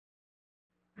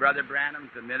Brother Branham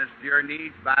to minister your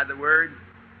needs by the Word,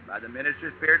 by the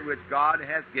ministry spirit which God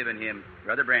has given him.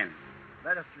 Brother Branham.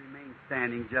 Let us remain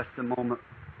standing just a moment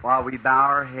while we bow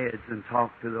our heads and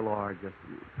talk to the Lord just a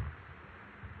minute.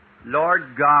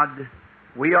 Lord God,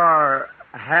 we are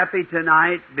happy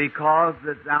tonight because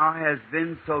that Thou hast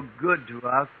been so good to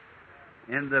us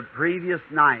in the previous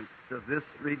nights of this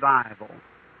revival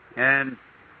and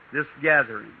this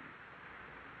gathering.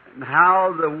 And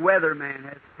how the weatherman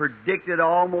has predicted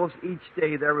almost each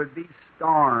day there would be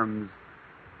storms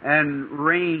and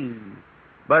rain,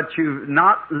 but You've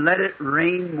not let it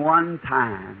rain one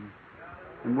time.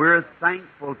 And we're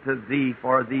thankful to Thee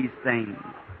for these things.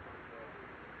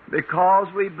 Because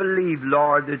we believe,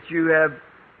 Lord, that You have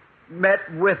met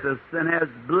with us and has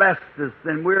blessed us,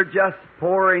 and we're just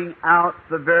pouring out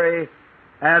the very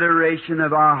adoration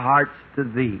of our hearts to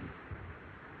Thee.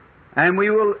 And we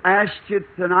will ask You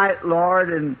tonight,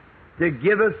 Lord, and to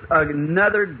give us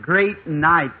another great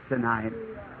night tonight.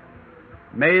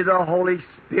 May the Holy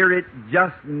Spirit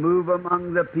just move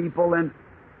among the people and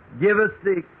give us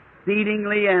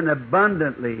exceedingly and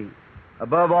abundantly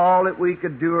above all that we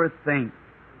could do or think.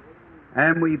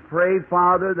 And we pray,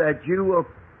 Father, that You will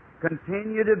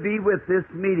continue to be with this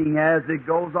meeting as it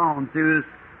goes on through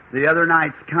the other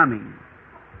nights coming.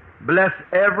 Bless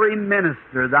every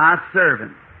minister, Thy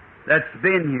servant, that's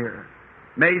been here.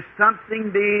 May something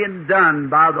be done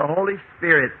by the Holy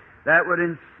Spirit that would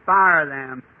inspire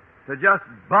them to just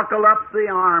buckle up the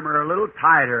armor a little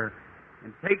tighter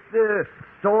and take the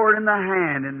sword in the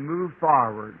hand and move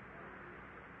forward.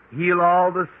 Heal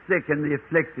all the sick and the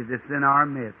afflicted that's in our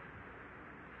midst.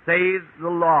 Save the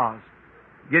lost.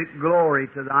 Get glory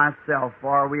to Thyself,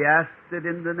 for we ask it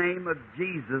in the name of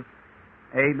Jesus.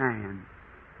 Amen.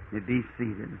 You be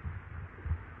seated.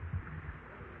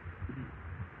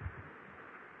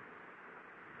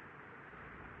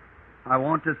 I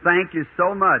want to thank you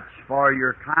so much for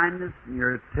your kindness and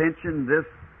your attention this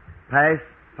past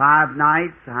 5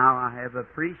 nights, how I have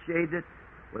appreciated it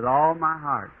with all my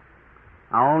heart.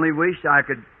 I only wish I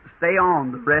could stay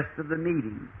on the rest of the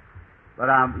meeting, but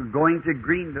I'm going to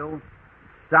Greenville,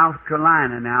 South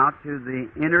Carolina now, to the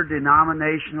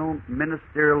Interdenominational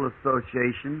Ministerial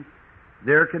Association,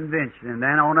 their convention, and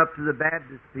then on up to the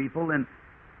Baptist people in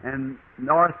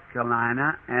North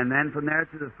Carolina, and then from there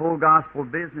to the Full Gospel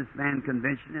Businessman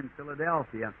Convention in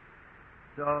Philadelphia.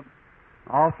 So,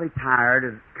 awfully tired.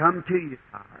 I've come to you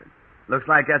tired. Looks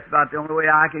like that's about the only way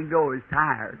I can go is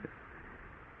tired.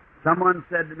 Someone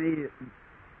said to me,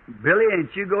 Billy,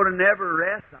 ain't you going to never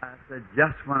rest? I said,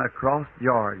 just when I cross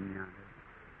Jordan,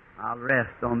 I'll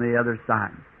rest on the other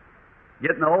side.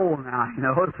 Getting old now,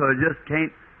 so I just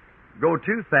can't go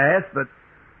too fast, but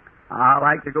I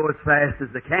like to go as fast as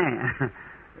I can.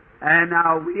 And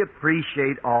now we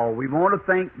appreciate all. We want to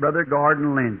thank Brother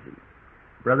Gordon Lindsay,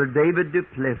 Brother David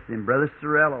Duplessis, and Brother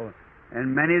Sorello,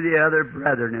 and many of the other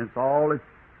brethren. It's all that's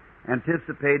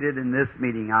anticipated in this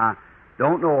meeting. I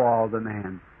don't know all the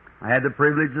men. I had the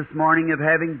privilege this morning of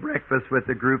having breakfast with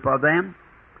a group of them.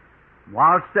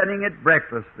 While sitting at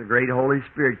breakfast, the great Holy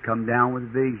Spirit come down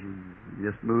with visions,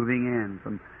 just moving in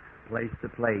from place to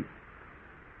place.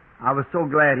 I was so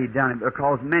glad He'd done it,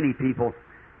 because many people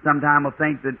sometimes will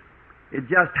think that it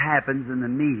just happens in the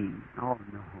meeting. Oh,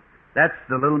 no. That's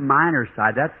the little minor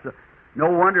side.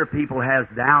 No wonder people has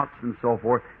doubts and so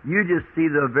forth. You just see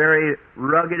the very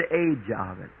rugged age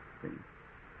of it. See?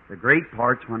 The great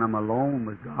part's when I'm alone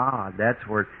with God. That's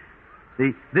where...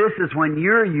 See, this is when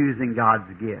you're using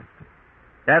God's gift.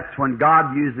 That's when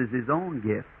God uses His own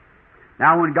gift.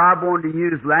 Now, when God wanted to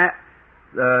use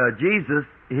Jesus,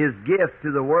 His gift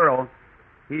to the world,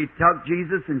 He took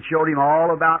Jesus and showed him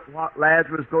all about what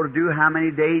Lazarus was going to do, how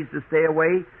many days to stay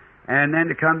away, and then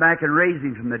to come back and raise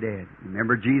him from the dead.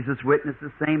 Remember, Jesus witnessed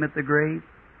the same at the grave.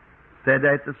 Said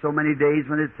that after so many days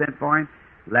when it sent for him,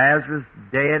 Lazarus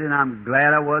dead, and I'm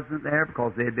glad I wasn't there,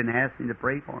 because they had been asking to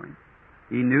pray for him.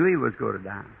 He knew he was going to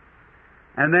die.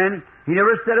 And then He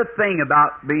never said a thing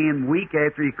about being weak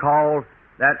after He called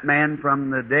that man from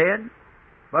the dead.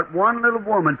 But one little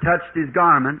woman touched His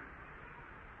garment,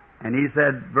 and He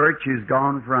said, virtue's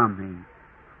gone from me.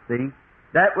 See?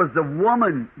 That was the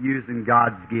woman using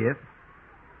God's gift,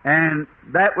 and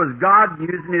that was God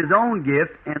using His own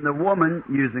gift, and the woman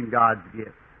using God's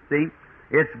gift. See?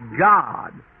 It's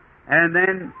God. And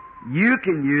then you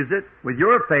can use it with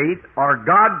your faith, or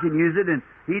God can use it, and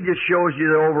He just shows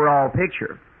you the overall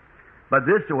picture. But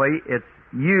this way, it's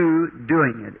you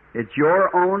doing it. It's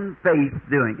your own faith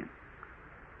doing it.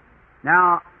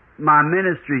 Now, my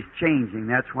ministry's changing.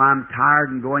 That's why I'm tired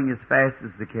and going as fast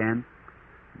as I can.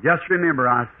 Just remember,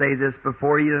 I say this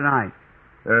before you tonight.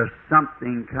 There's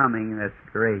something coming that's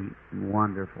great and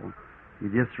wonderful. You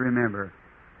just remember,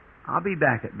 I'll be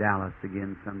back at Dallas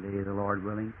again someday, the Lord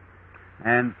willing.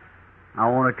 And I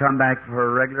want to come back for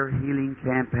a regular healing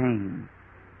campaign.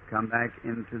 Come back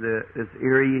into this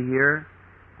area here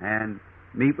and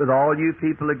meet with all you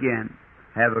people again.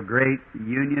 Have a great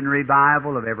union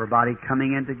revival of everybody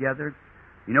coming in together.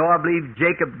 You know, I believe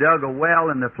Jacob dug a well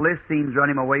and the Philistines run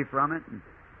him away from it. And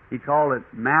he called it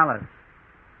Malice.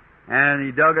 And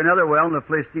he dug another well and the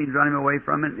Philistines run him away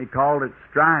from it and he called it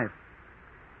Strife.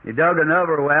 He dug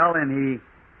another well and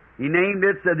he named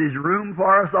it, said, "There's room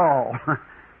for us all."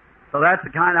 So that's the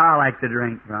kind I like to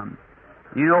drink from.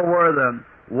 You know where the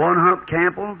one-hump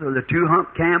camels or the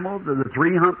two-hump camels or the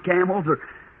three-hump camels, or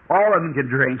all of them can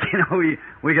drink. You know,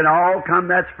 we can all come.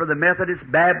 That's for the Methodist,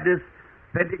 Baptist,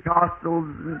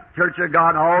 Pentecostals, Church of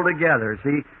God all together.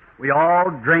 See, we all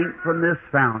drink from this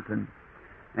fountain.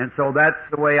 And so that's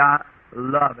the way I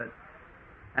love it.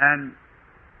 And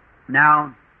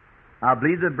now, I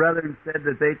believe the brethren said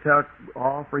that they took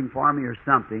offering for me or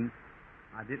something.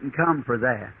 I didn't come for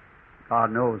that.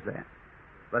 God knows that.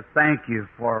 But thank you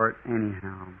for it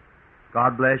anyhow.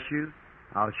 God bless you.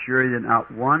 I'll assure you that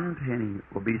not one penny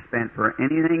will be spent for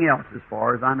anything else as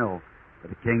far as I know for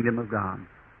the kingdom of God.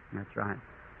 That's right.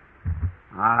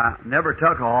 I never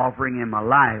took an offering in my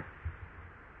life.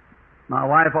 My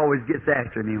wife always gets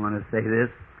after me when I say this.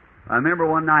 I remember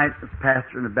one night I was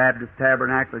pastor in the Baptist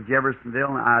Tabernacle at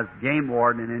Jeffersonville, and I was game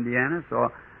warden in Indiana,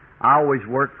 so I always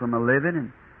worked for my living.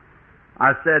 And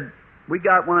I said, "We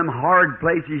got one of them hard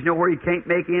places, you know, where you can't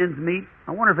make ends meet.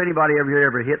 I wonder if anybody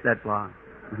ever hit that block."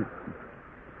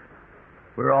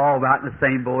 We're all about in the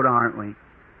same boat, aren't we?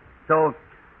 So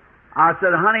I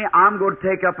said, "Honey, I'm going to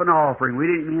take up an offering." We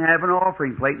didn't even have an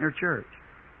offering plate in our church.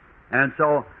 And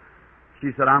so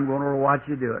she said, "I'm going to watch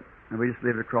you do it." And we just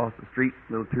lived across the street,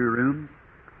 little 2 rooms.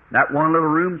 That one little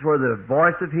room's where the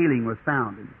Voice of Healing was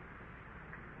founded.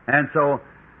 And so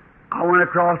I went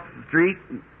across the street.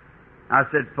 And I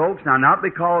said, "Folks, now not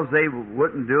because they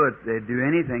wouldn't do it, they'd do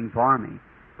anything for me,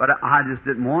 but I just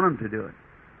didn't want them to do it.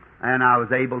 And I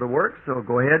was able to work, so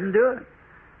go ahead and do it."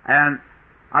 And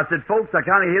I said, "Folks, I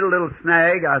kind of hit a little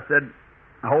snag." I said,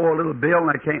 "I owe a little bill and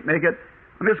I can't make it.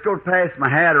 I'm just going to pass my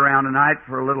hat around tonight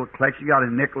for a little collection. You got a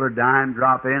nickel or dime,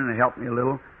 drop in and help me a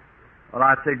little." Well,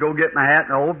 I said, "Go get my hat."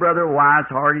 And old Brother Wise,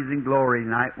 Hardy's in glory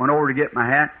tonight, went over to get my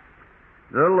hat.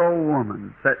 The little old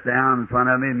woman sat down in front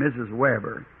of me, Mrs.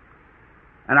 Weber.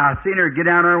 And I seen her get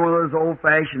down there with those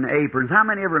old-fashioned aprons. How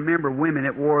many ever remember women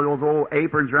that wore those old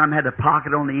aprons around, had the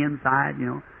pocket on the inside, you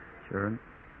know? Sure.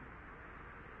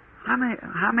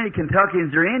 How many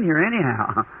Kentuckians are in here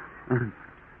anyhow?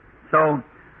 So,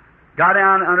 got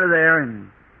down under there and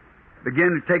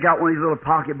began to take out one of these little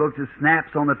pocketbooks with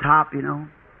snaps on the top, you know.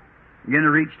 Began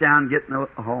to reach down and get no.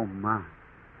 Oh my!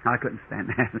 I couldn't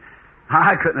stand that.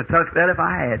 I couldn't have touched that if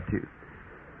I had to.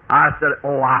 I said,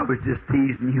 "Oh, I was just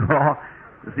teasing you all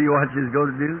to see what you was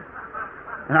going to do."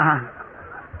 And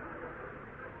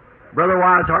Brother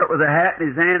Wisehart with a hat in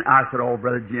his hand. I said, "Oh,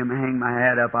 Brother Jim, hang my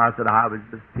hat up." I said, "I was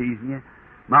just teasing you."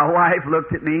 My wife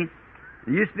looked at me.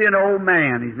 There used to be an old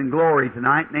man, he's in glory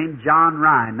tonight, named John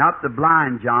Ryan. Not the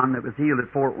blind John that was healed at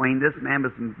Fort Wayne. This man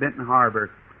was from Benton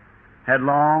Harbor. Had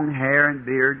long hair and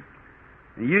beard.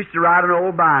 He used to ride an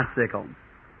old bicycle.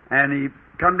 And he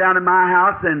come down to my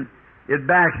house and it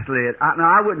backslid.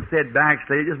 I wouldn't say it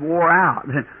backslid, it just wore out.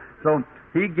 So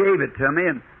he gave it to me,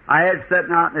 and I had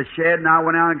sitting out in the shed, and I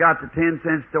went out and got the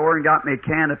 10-cent store and got me a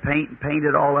can of paint and painted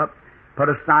it all up. Put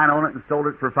a sign on it and sold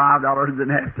it for $5 and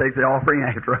didn't have to take the offering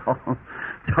after all.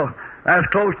 So that's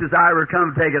close as I ever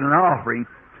come taking an offering.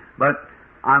 But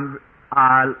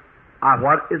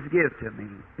what is given to me,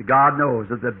 God knows,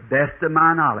 of the best of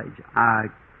my knowledge. I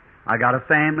got a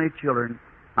family, children.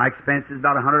 My expense is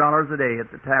about $100 a day at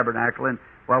the tabernacle, and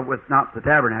well, with not the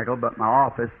tabernacle, but my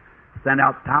office. Send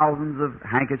out thousands of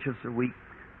handkerchiefs a week,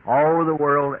 all over the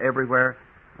world, everywhere.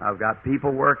 I've got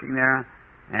people working there.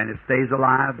 And it stays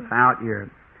alive out here.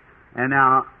 And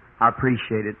now, I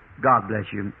appreciate it. God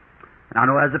bless you. And I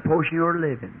know as a portion of your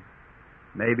living,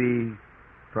 maybe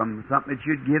from something that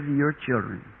you'd give to your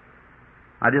children.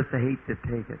 I just hate to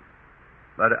take it.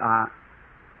 But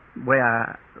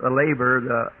the labor,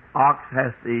 the ox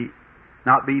has to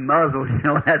not be muzzled. You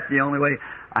know, that's the only way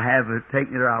I have of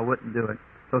taking it or I wouldn't do it.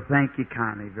 So thank you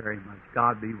kindly very much.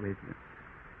 God be with you.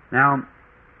 Now,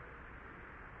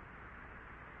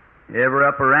 ever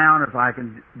up around, if I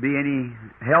can be any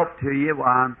help to you,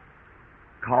 why,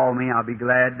 call me. I'll be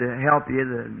glad to help you.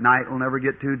 The night will never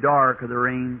get too dark or the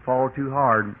rain fall too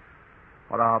hard.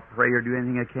 But I'll pray or do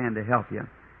anything I can to help you.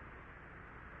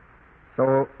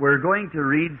 So we're going to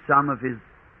read some of his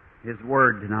His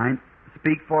Word tonight.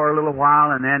 Speak for a little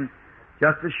while and then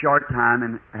just a short time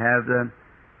and have the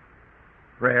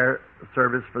prayer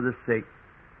service for the sick.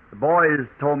 The boys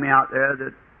told me out there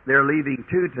that they're leaving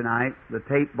too tonight, the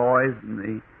tape boys,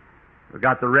 and we've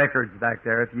got the records back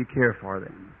there if you care for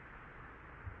them.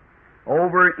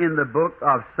 Over in the book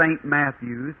of St.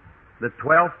 Matthew, the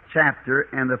 12th chapter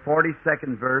and the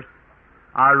 42nd verse,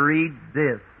 I read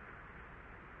this.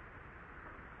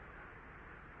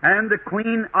 And the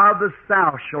queen of the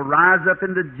south shall rise up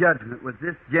into judgment with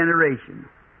this generation,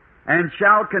 and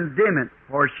shall condemn it,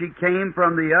 for she came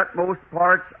from the utmost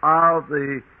parts of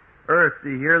the earth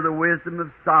to hear the wisdom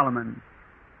of Solomon.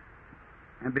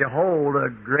 And behold, a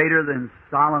greater than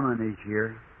Solomon is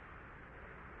here.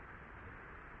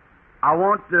 I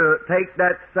want to take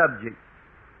that subject.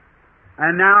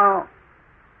 And now,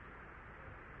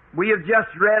 we have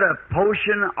just read a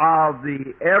portion of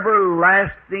the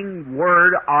everlasting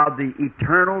Word of the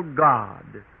eternal God.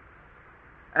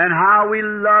 And how we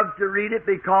love to read it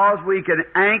because we can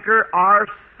anchor our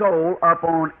soul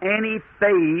upon any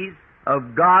phase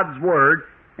of God's Word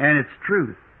and its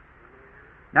truth.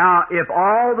 Now, if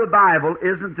all the Bible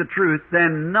isn't the truth,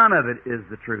 then none of it is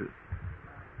the truth.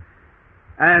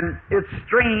 And it's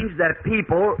strange that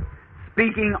people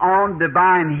speaking on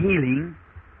divine healing,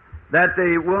 that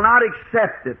they will not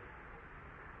accept it.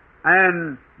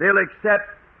 And they'll accept,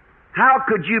 how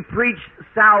could you preach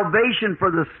salvation for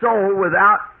the soul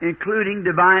without including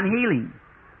divine healing?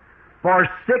 For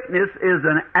sickness is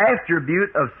an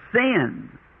attribute of sin.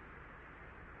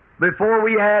 Before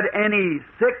we had any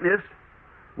sickness,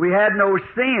 we had no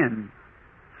sin.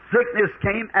 Sickness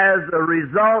came as a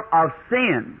result of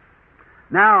sin.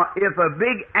 Now, if a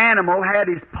big animal had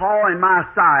his paw in my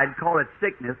side, call it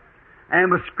sickness, and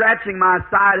was scratching my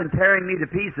side and tearing me to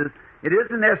pieces, it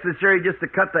isn't necessary just to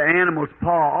cut the animal's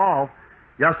paw off,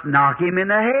 just knock him in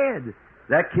the head.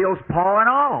 That kills paw and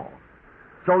all.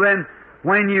 So then,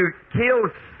 when you kill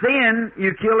sin,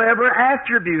 you kill every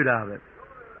attribute of it.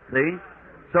 See?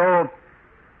 So,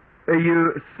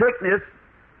 sickness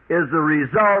is the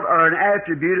result or an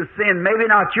attribute of sin. Maybe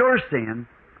not your sin,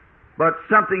 but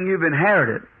something you've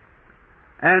inherited.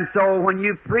 And so when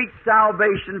you preach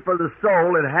salvation for the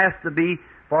soul, it has to be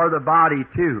for the body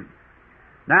too.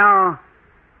 Now,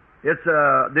 it's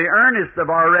the earnest of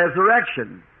our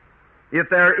resurrection. If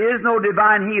there is no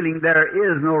divine healing, there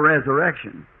is no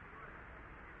resurrection.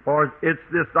 For it's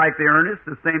just like the earnest,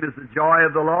 the same as the joy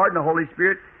of the Lord and the Holy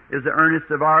Spirit is the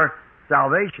earnest of our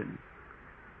salvation.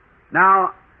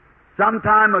 Now, some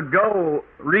time ago,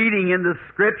 reading in the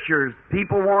Scriptures,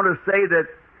 people want to say that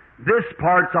this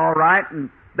part's all right and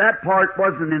that part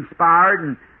wasn't inspired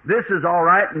and this is all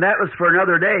right and that was for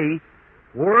another day.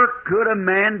 Where could a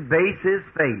man base his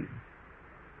faith?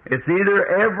 It's either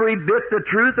every bit the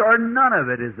truth or none of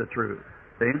it is the truth.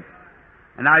 See?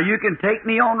 And now you can take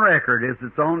me on record as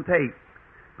it's on tape.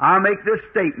 I'll make this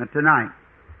statement tonight.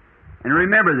 And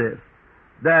remember this,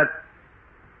 that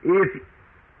if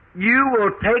you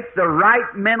will take the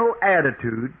right mental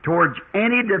attitude towards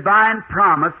any divine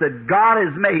promise that God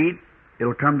has made,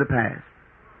 it'll come to pass.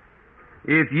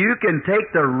 If you can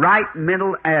take the right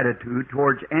mental attitude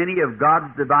towards any of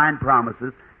God's divine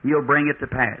promises, He'll bring it to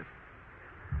pass.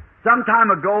 Some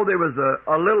time ago, there was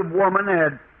a little woman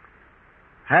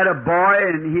had a boy,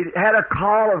 and he had a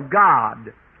call of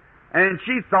God. And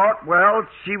she thought, well,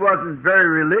 she wasn't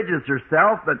very religious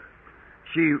herself, but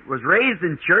she was raised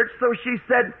in church, so she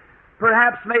said,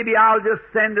 perhaps maybe I'll just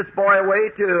send this boy away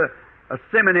to a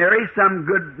seminary, some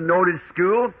good noted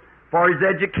school, for his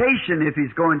education if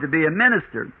he's going to be a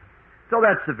minister. So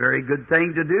that's a very good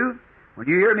thing to do. When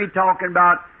you hear me talking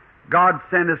about God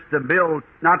sent us to build,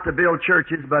 not to build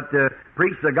churches, but to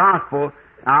preach the gospel,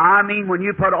 I mean when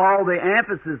you put all the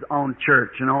emphasis on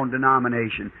church and on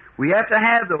denomination. We have to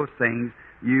have those things.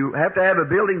 You have to have a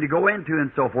building to go into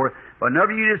and so forth. But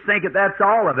whenever you just think that that's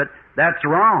all of it, that's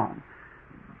wrong.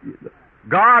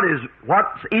 God is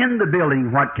what's in the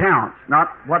building what counts, not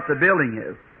what the building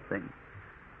is. See?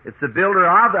 It's the builder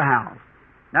of the house.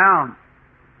 Now,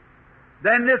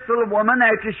 then this little woman,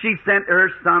 after she sent her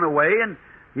son away and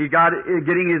he got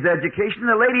getting his education,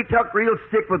 the lady took real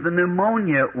sick with the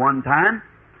pneumonia at one time,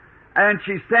 and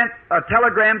she sent a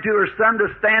telegram to her son to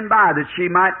stand by that she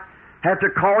might have to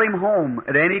call him home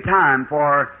at any time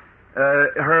for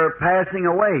her passing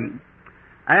away.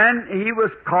 And he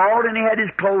was called and he had his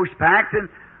clothes packed, and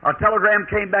a telegram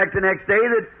came back the next day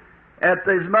that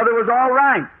his mother was all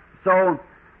right. So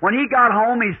when he got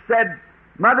home, he said,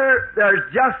 "Mother, there's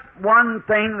just one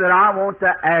thing that I want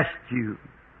to ask you."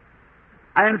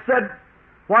 And said,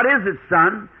 "What is it,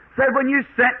 son?" Said, "When you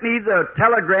sent me the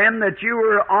telegram that you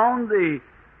were on the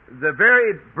the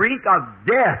very brink of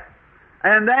death.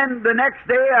 And then the next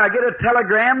day I get a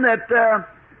telegram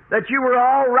that you were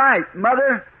all right.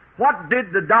 Mother, what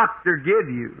did the doctor give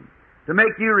you to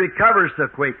make you recover so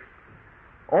quick?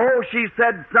 Oh, she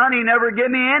said, son, he never gave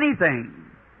me anything.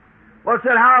 Well, I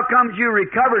said, how comes you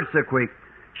recovered so quick?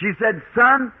 She said,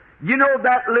 son, you know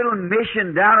that little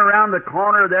mission down around the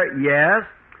corner there? Yes.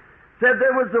 Said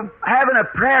there was having a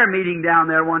prayer meeting down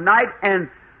there one night, and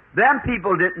them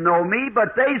people didn't know me,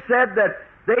 but they said that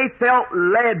they felt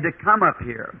led to come up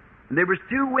here. And there was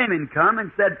two women come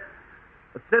and said,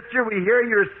 sister, we hear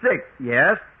you're sick.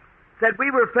 Yes. Said,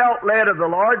 we were felt led of the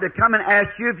Lord to come and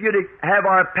ask you if you'd have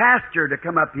our pastor to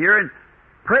come up here and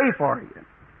pray for you.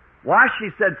 Why, she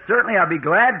said, certainly I'll be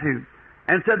glad to.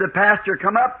 And said the pastor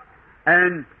come up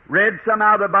and read some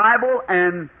out of the Bible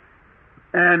and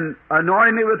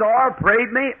anointed me with oil,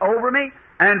 prayed me over me,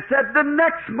 and said the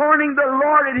next morning the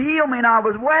Lord had healed me and I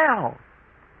was well.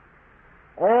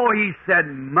 Oh, he said,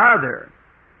 Mother.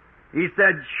 He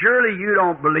said, surely you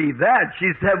don't believe that.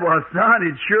 She said, well, son,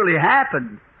 it surely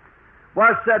happened. Well,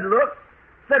 I said, look.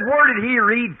 Said, where did he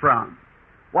read from?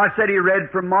 Well, I said, he read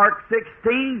from Mark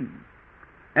 16.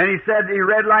 And he said, he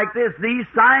read like this, these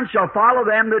signs shall follow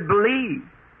them that believe.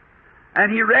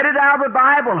 And he read it out of the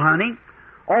Bible, honey.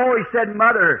 Oh, he said,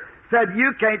 Mother, said,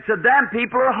 you can't, said, them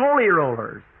people are holy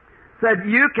rollers. Said,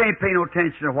 you can't pay no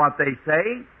attention to what they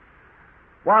say.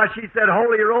 Why, she said,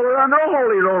 holy roller or no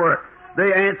holy roller.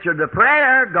 They answered the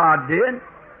prayer, God did.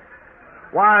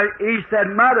 Why, he said,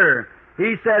 Mother,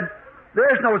 he said,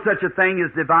 there's no such a thing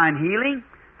as divine healing.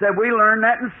 Said, we learned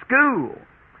that in school.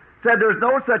 Said, there's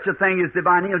no such a thing as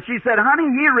divine healing. She said, honey,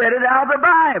 he read it out of the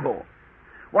Bible.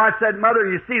 Well, I said, Mother,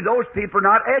 you see, those people are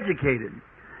not educated.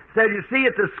 Said, you see,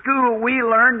 at the school we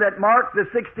learned that Mark, the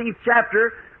 16th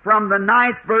chapter, from the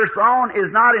 9th verse on,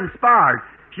 is not inspired.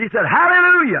 She said,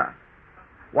 hallelujah.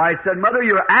 Why, I said, Mother,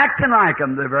 you're acting like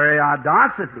them, the very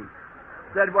audacity.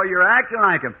 Said, well, you're acting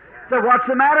like them. Said, what's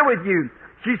the matter with you?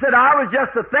 She said, I was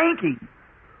just a-thinking.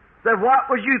 Said, what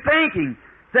was you thinking?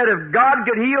 Said, if God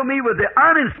could heal me with the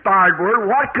uninspired word,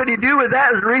 what could He do with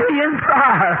that that's really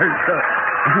inspired?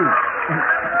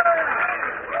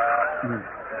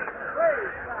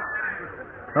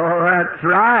 Oh, that's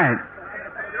right.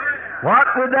 What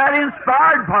would that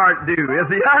inspired part do if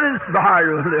the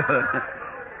uninspired would do it?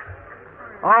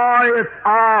 Oh, it's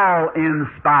all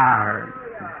inspired.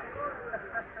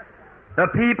 The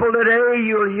people today,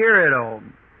 you'll hear it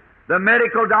on. The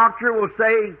medical doctor will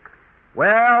say,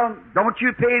 well, don't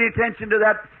you pay any attention to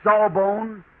that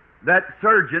sawbone, that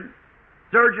surgeon.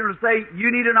 Surgeon will say,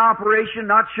 you need an operation,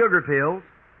 not sugar pills.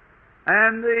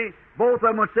 And both of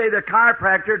them will say the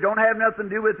chiropractor don't have nothing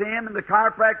to do with him, and the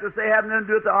chiropractor will say have nothing to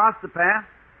do with the osteopath.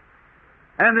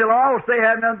 And they'll all say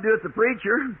have nothing to do with the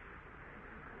preacher.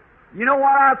 You know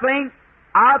what I think?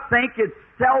 I think it's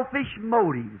selfish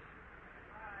motives.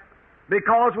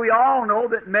 Because we all know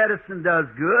that medicine does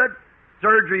good,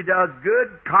 surgery does good,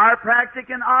 chiropractic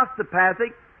and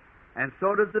osteopathic, and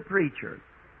so does the preacher.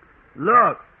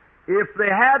 Look, if they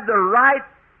had the right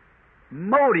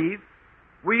motive,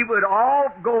 we would all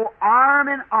go arm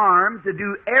in arm to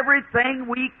do everything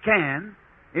we can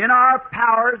in our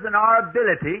powers and our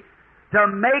ability to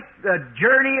make the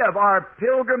journey of our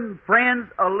pilgrim friends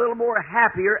a little more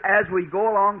happier as we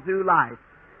go along through life.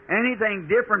 Anything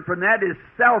different from that is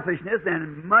selfishness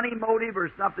and money motive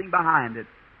or something behind it.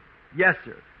 Yes,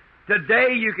 sir.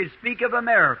 Today you can speak of a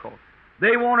miracle.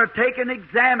 They want to take and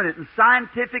examine it and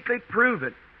scientifically prove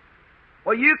it.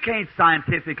 Well, you can't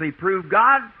scientifically prove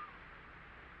God.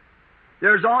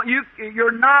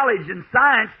 Your knowledge in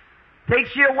science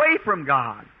takes you away from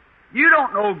God. You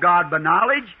don't know God by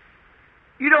knowledge.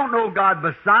 You don't know God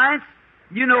by science.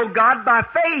 You know God by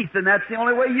faith, and that's the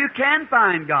only way you can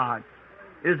find God,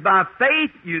 is by faith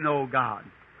you know God.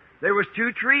 There was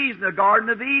two trees in the Garden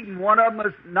of Eden. One of them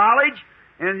was knowledge,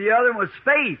 and the other was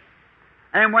faith.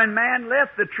 And when man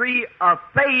left the tree of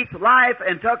faith, life,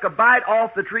 and took a bite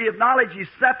off the tree of knowledge, he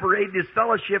separated his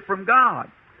fellowship from God.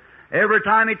 Every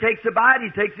time he takes a bite, he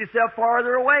takes himself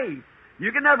farther away.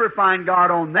 You can never find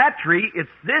God on that tree. It's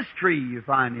this tree you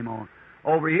find Him on.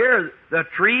 Over here, the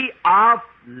tree of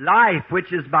life,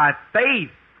 which is by faith.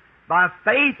 By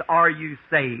faith are you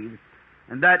saved,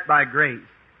 and that by grace.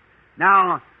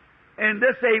 Now, in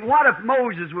this age, what if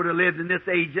Moses would have lived in this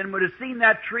age and would have seen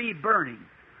that tree burning?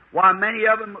 Why, many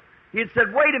of them, he'd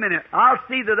said, wait a minute, I'll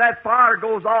see that fire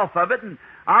goes off of it, and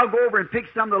I'll go over and pick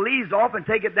some of the leaves off and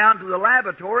take it down to the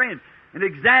laboratory and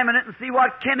examine it and see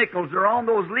what chemicals are on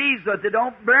those leaves so that they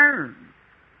don't burn.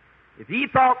 If he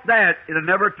thought that, it would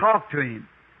never talk to him.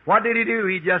 What did he do?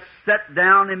 He just sat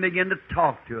down and began to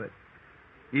talk to it.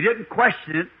 He didn't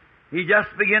question it. He just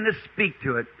began to speak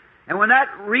to it. And when that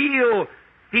real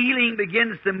feeling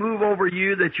begins to move over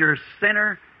you that you're a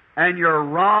sinner and you're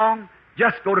wrong,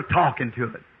 just go to talking to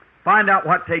it. Find out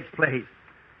what takes place.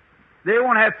 They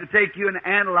won't have to take you and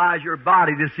analyze your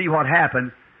body to see what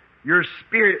happened. Your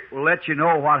spirit will let you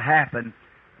know what happened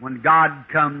when God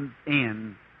comes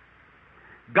in.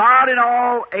 God in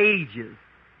all ages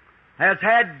has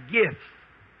had gifts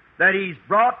that He's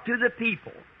brought to the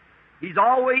people. He's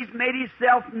always made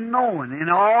Himself known in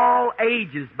all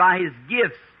ages by His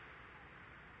gifts.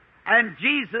 And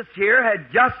Jesus here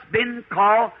had just been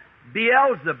called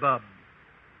Beelzebub.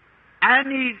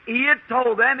 And he had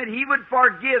told them that He would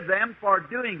forgive them for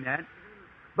doing that.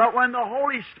 But when the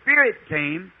Holy Spirit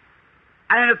came,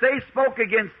 and if they spoke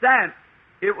against that,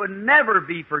 it would never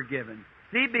be forgiven.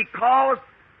 See, because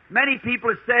many people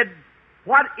have said,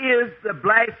 what is the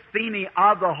blasphemy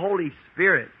of the Holy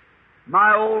Spirit?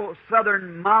 My old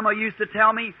southern mama used to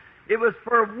tell me it was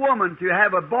for a woman to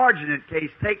have a bargenet case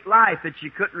take life that she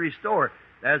couldn't restore.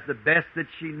 That's the best that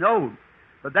she knows.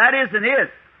 But that isn't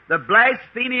it. The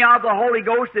blasphemy of the Holy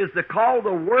Ghost is to call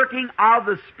the working of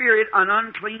the Spirit an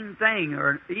unclean thing or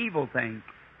an evil thing.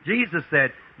 Jesus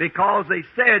said, because they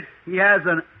said He has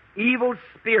an evil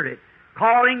spirit,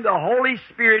 calling the Holy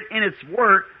Spirit in its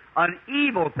work an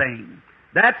evil thing.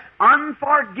 That's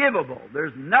unforgivable.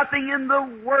 There's nothing in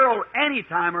the world, any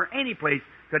time or any place,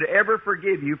 could ever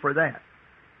forgive you for that,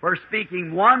 for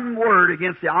speaking one word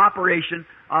against the operation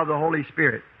of the Holy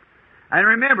Spirit. And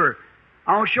remember,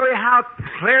 I'll show you how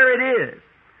clear it is.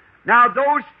 Now,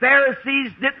 those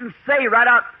Pharisees didn't say right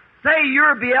out, say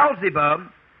you're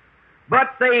Beelzebub, but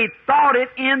they thought it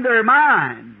in their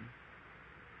mind.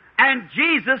 And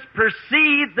Jesus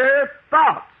perceived their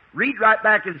thoughts. Read right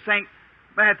back in St.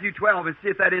 Matthew 12 and see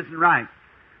if that isn't right.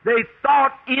 They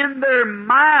thought in their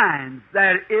minds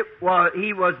that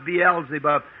He was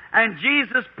Beelzebub. And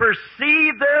Jesus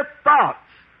perceived their thoughts.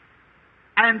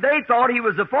 And they thought He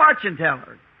was a fortune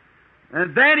teller.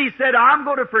 And then He said, I'm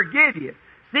going to forgive you.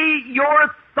 See,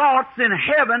 your thoughts in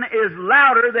heaven is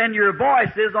louder than your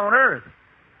voice is on earth.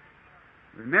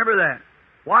 Remember that.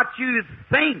 What you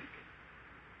think.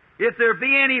 If there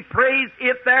be any praise,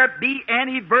 if there be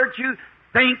any virtue,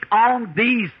 think on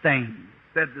these things,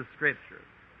 said the Scripture.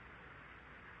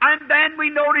 And then we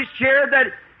notice here that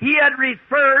He had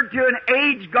referred to an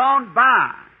age gone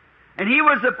by. And He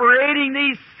was parading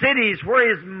these cities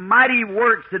where His mighty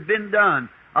works had been done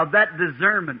of that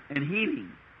discernment and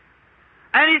healing.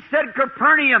 And He said,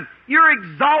 Capernaum, you're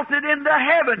exalted into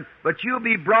heaven, but you'll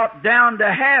be brought down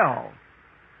to hell.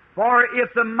 For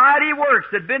if the mighty works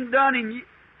had been done in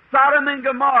Sodom and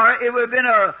Gomorrah, it would have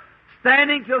been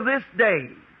standing till this day.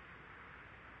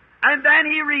 And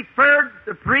then He referred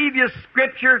the previous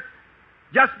Scripture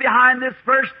just behind this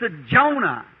verse to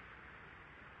Jonah.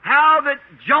 How that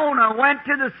Jonah went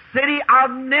to the city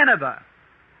of Nineveh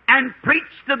and preached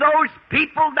to those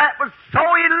people that was so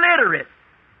illiterate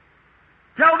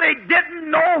till they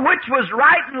didn't know which was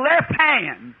right and left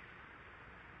hand.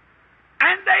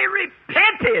 And they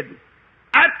repented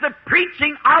at the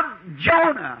preaching of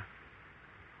Jonah.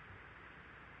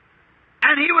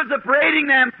 And he was upbraiding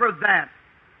them for that.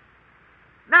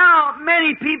 Now,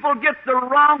 many people get the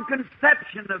wrong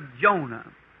conception of Jonah.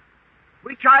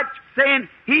 We tried saying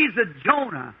he's a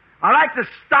Jonah. I'd like to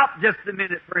stop just a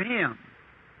minute for him.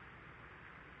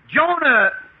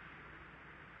 Jonah,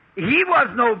 he was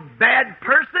no bad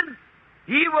person.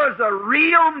 He was a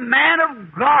real man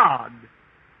of God.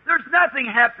 There's nothing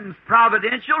happens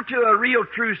providential to a real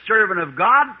true servant of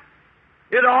God.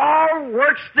 It all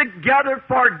works together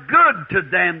for good to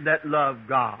them that love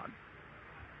God.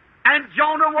 And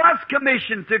Jonah was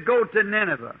commissioned to go to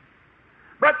Nineveh.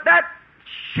 But that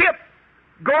ship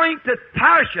going to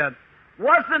Tarshish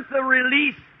wasn't the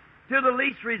release to the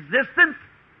least resistance.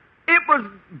 It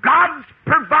was God's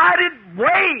provided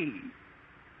way.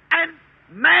 And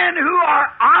men who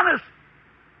are honest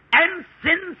and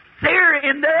sincere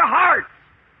in their hearts.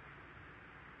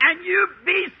 And you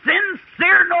be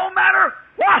sincere no matter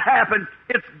what happens.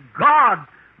 It's God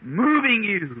moving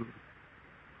you.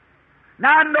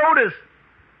 Now notice,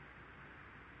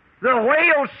 the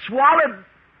whale swallowed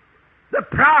the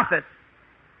prophet.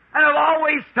 And I've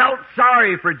always felt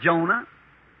sorry for Jonah.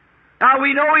 Now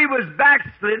we know he was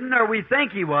backslidden, or we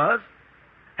think he was.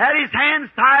 Had his hands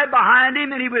tied behind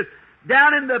him, and he was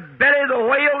down in the belly of the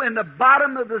whale in the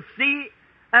bottom of the sea,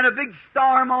 and a big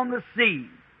storm on the sea.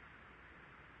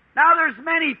 Now there's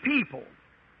many people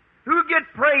who get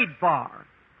prayed for,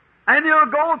 and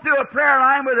they'll go through a prayer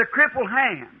line with a crippled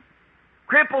hand,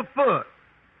 crippled foot,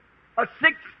 a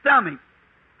sick stomach,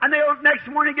 and they'll next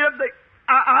morning get up and say,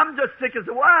 I'm just sick as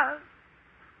a was.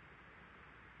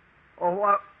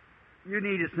 what you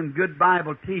need is some good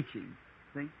Bible teaching.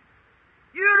 See?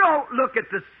 You don't look at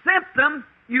the symptom,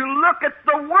 you look at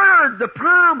the Word, the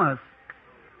promise.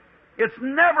 It's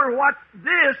never what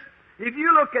this. If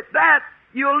you look at that,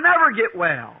 you'll never get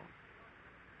well.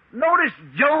 Notice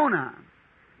Jonah.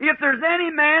 If there's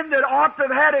any man that ought to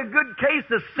have had a good case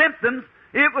of symptoms,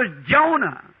 it was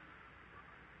Jonah.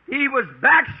 He was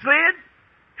backslid,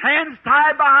 hands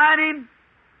tied behind him,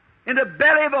 in the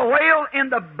belly of a whale, in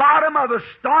the bottom of a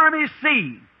stormy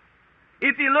sea.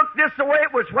 If he looked this way,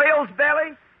 it was whale's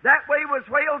belly. That way was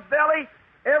whale's belly.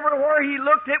 Everywhere he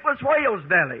looked, it was whale's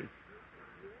belly.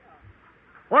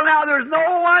 Well, now, there's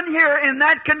no one here in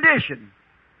that condition.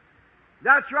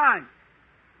 That's right.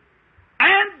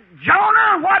 And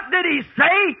Jonah, what did he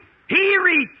say? He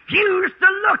refused to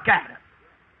look at it.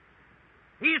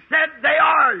 He said, they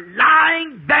are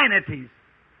lying vanities.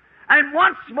 And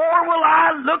once more will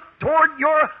I look toward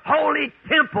your holy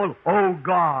temple, O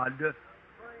God.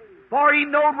 For he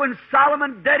knowed when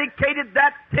Solomon dedicated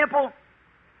that temple,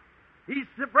 he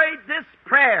prayed this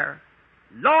prayer,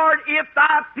 Lord, if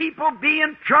thy people be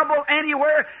in trouble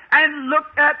anywhere, and look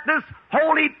at this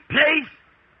holy place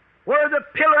where the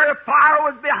pillar of fire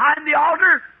was behind the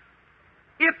altar,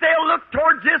 if they'll look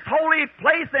towards this holy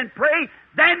place and pray,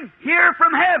 then hear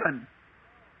from heaven.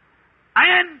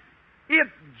 And if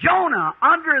Jonah,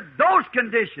 under those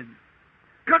conditions,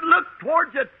 could look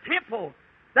towards a temple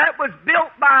that was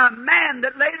built by a man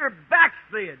that later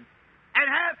backslid, and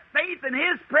have faith in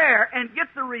his prayer and get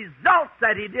the results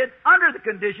that he did under the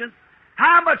conditions,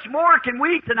 how much more can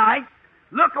we tonight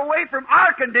look away from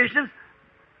our conditions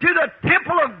to the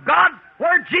temple of God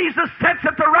where Jesus sits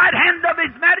at the right hand of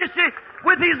His Majesty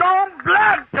with His own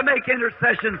blood to make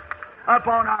intercession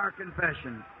upon our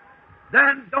confession?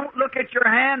 Then don't look at your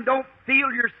hand, don't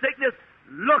feel your sickness,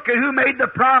 look at who made the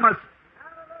promise.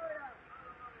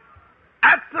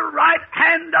 At the right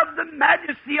hand of the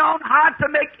Majesty on high to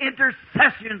make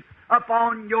intercession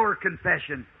upon your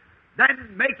confession.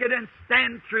 Then make it and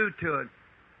stand true to it.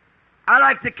 I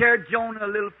like to carry Jonah a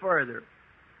little further.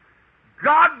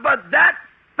 God, but that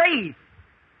faith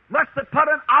must have put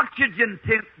an oxygen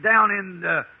tent down in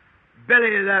the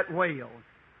belly of that whale.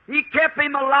 He kept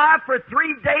him alive for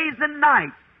 3 days and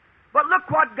nights. But look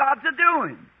what God's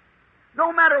a-doing.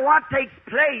 No matter what takes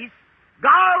place,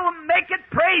 God will make it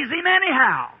praise Him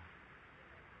anyhow.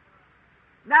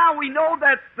 Now we know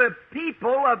that the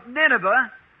people of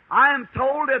Nineveh, I am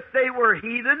told that they were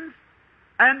heathens,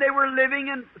 and they were living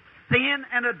in sin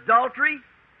and adultery,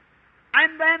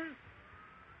 and then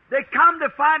they come to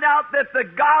find out that the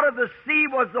god of the sea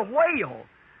was the whale,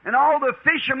 and all the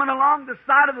fishermen along the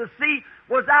side of the sea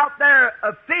was out there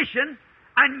fishing,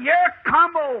 and here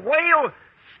come a whale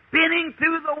spinning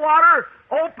through the water,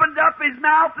 opened up his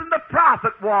mouth, and the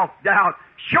prophet walked out.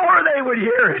 Sure they would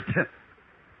hear it.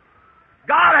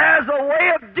 God has a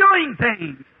way of doing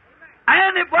things.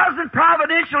 And it wasn't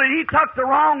providential and he took the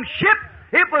wrong ship.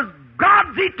 It was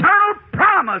God's eternal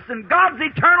promise and God's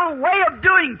eternal way of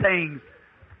doing things,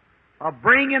 of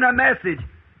bringing a message.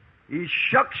 He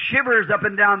shook shivers up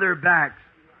and down their backs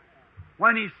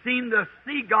when he seen the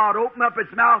sea god open up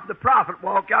its mouth, the prophet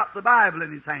walk out with the Bible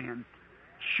in his hand.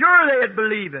 Sure they'd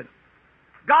believe it.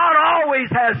 God always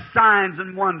has signs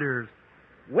and wonders,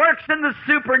 works in the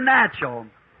supernatural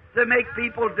to make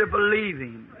people to believe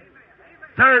Him.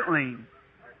 Certainly.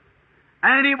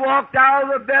 And he walked out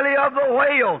of the belly of the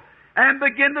whale and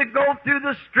began to go through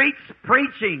the streets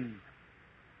preaching.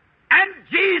 And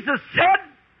Jesus said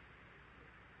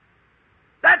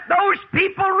that those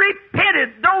people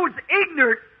repented, those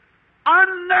ignorant,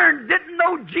 unlearned, didn't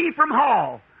know G from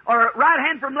Hall, or right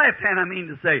hand from left hand, I mean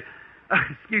to say.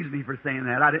 Excuse me for saying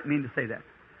that. I didn't mean to say that.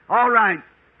 All right.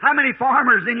 How many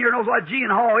farmers in here knows what G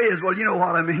and Hall is? Well, you know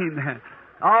what I mean.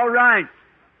 All right.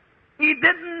 He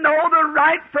didn't know the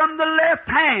right from the left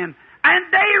hand. And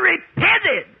they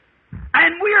repented.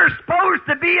 And we are supposed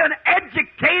to be an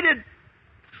educated,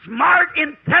 smart,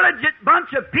 intelligent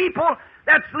bunch of people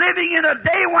that's living in a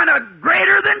day when a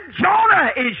greater than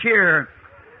Jonah is here.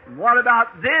 What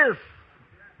about this?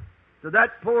 To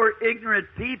that poor, ignorant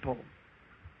people.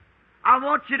 I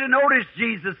want you to notice,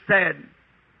 Jesus said,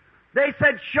 they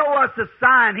said, show us a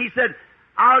sign. He said,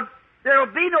 there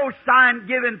will be no sign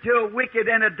given to a wicked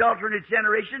and adulterous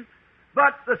generation,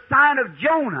 but the sign of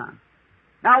Jonah.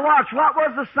 Now watch, what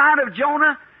was the sign of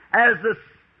Jonah? As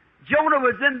Jonah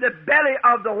was in the belly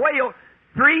of the whale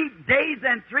 3 days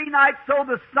and 3 nights, so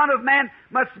the Son of Man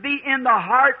must be in the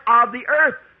heart of the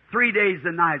earth 3 days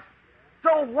and nights.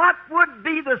 So what would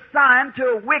be the sign to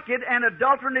a wicked and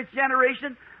adulterous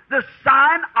generation? The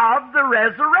sign of the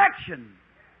resurrection.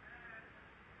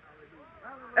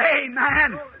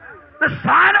 Amen. The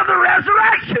sign of the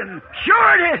resurrection.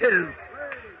 Sure it is.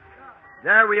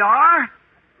 There we are.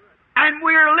 And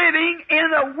we're living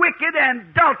in a wicked and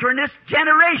adulterous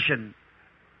generation.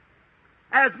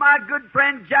 As my good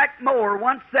friend Jack Moore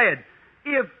once said,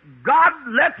 if God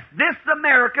lets this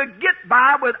America get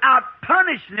by without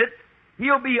punishing it,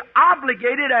 He'll be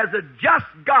obligated as a just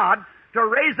God to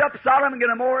raise up Sodom and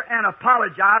Gomorrah and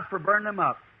apologize for burning them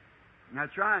up.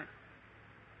 That's right.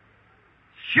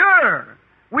 Sure,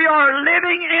 we are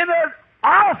living in an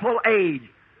awful age.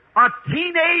 A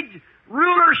teenage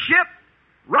rulership,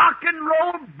 rock and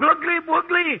roll, boogly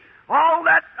woogly, all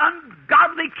that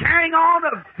ungodly carrying on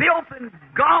of filth and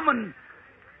gum and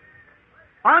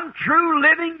untrue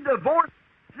living, divorces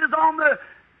on the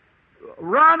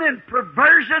run and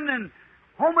perversion and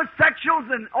homosexuals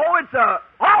and, oh, it's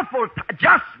awful,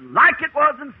 just like it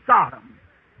was in Sodom.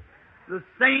 The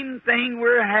same thing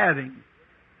we're having.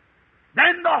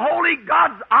 Then the Holy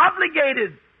God's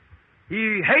obligated.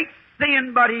 He hates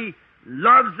sin, but He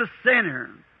loves the sinner.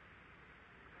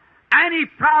 And He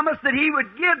promised that He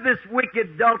would give this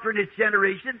wicked, adulterous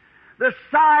generation the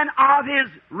sign of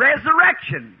His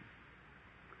resurrection.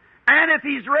 And if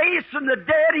He's raised from the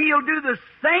dead, He'll do the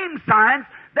same signs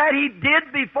that He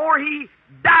did before He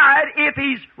died if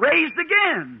He's raised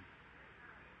again.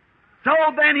 So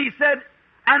then He said,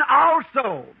 and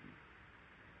also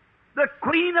the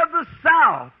Queen of the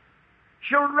South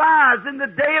shall rise in the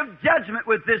day of judgment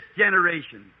with this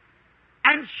generation,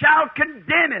 and shall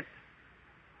condemn it.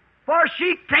 For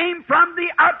she came from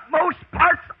the utmost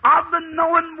parts of the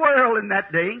known world in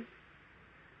that day,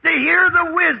 to hear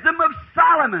the wisdom of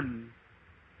Solomon.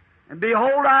 And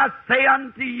behold, I say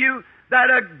unto you that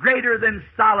a greater than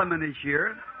Solomon is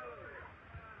here.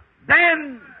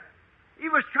 Then He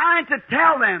was trying to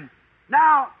tell them,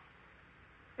 now,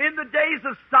 in the days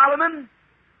of Solomon,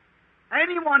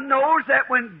 anyone knows that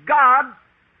when God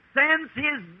sends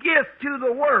His gift to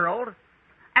the world,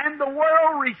 and the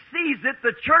world receives it,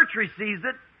 the church receives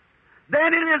it,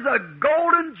 then it is a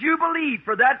golden jubilee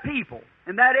for that people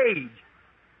in that age.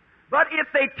 But if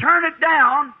they turn it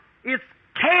down, it's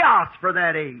chaos for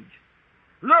that age.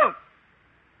 Look,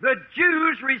 the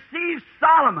Jews received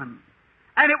Solomon,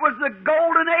 and it was the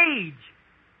golden age.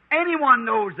 Anyone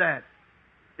knows that.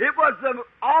 It was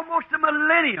almost a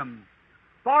millennium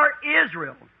for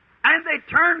Israel. And they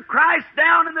turned Christ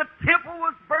down, and the temple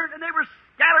was burnt, and they were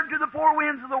scattered to the four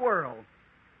winds of the world.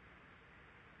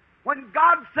 When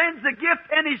God sends a gift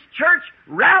and His church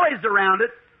rallies around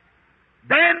it,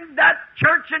 then that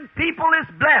church and people is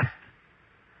blessed.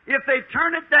 If they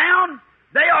turn it down,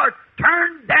 they are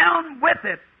turned down with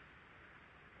it.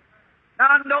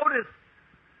 Now notice,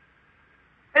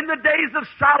 in the days of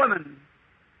Solomon,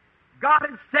 God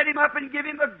had set him up and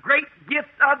given him a great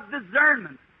gift of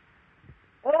discernment.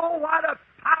 Oh, what a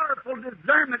powerful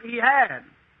discernment he had.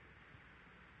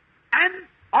 And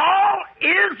all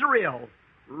Israel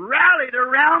rallied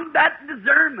around that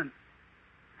discernment.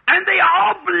 And they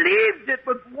all believed it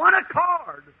with one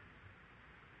accord.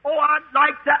 Oh, I'd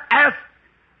like to ask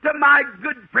to my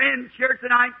good friends here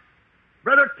tonight,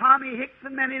 Brother Tommy Hicks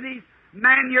and many of these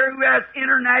men here who has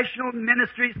international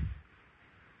ministries,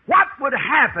 what would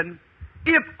happen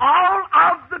if all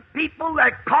of the people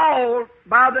that call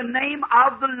by the name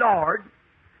of the Lord,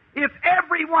 if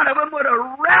every one of them would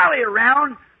rally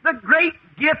around the great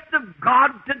gift of God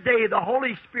today, the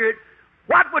Holy Spirit,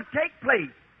 what would take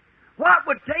place? What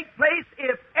would take place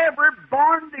if every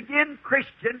born-again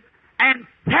Christian and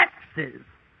Texas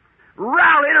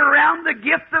rallied around the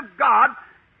gift of God?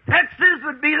 Texas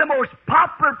would be the most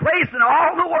popular place in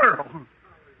all the world.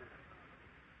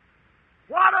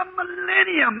 What a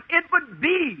millennium it would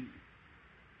be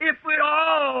if we'd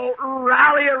all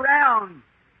rally around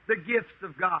the gifts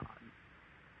of God.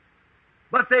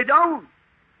 But they don't.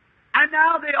 And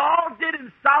now they all did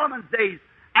in Solomon's days.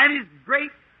 And his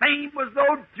great fame was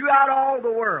known throughout all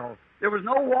the world. There was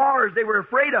no wars. They were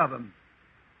afraid of him.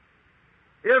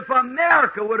 If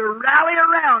America would have rallied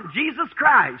around Jesus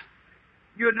Christ,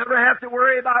 you'd never have to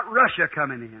worry about Russia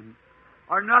coming in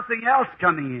or nothing else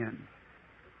coming in.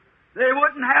 They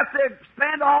wouldn't have to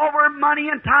spend all their money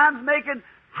and times making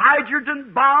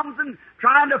hydrogen bombs and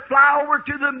trying to fly over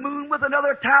to the moon with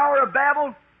another Tower of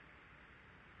Babel.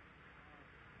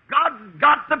 God's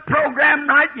got the program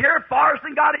right here for us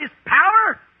and got His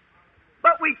power,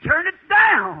 but we turn it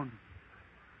down.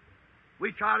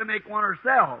 We try to make one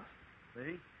ourselves.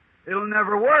 See? It'll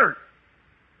never work.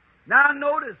 Now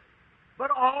notice,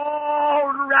 but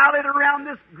all rallied around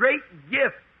this great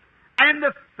gift, and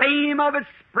the fame of it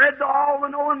spread to all the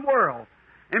known world.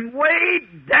 And way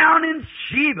down in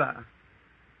Sheba,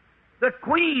 the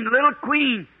queen, little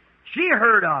queen, She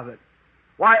heard of it.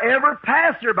 Why, every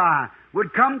passerby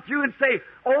would come through and say,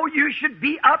 oh, you should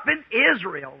be up in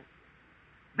Israel.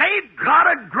 They've got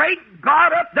a great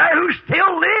God up there who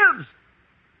still lives.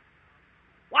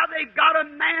 Why, they've got a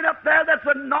man up there that's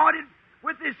anointed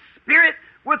with His Spirit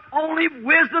with only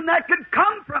wisdom that could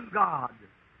come from God.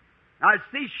 Now,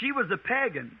 see, she was a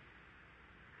pagan.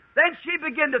 Then she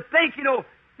began to think,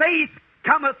 faith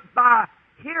cometh by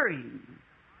hearing.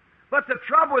 But the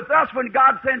trouble with us, when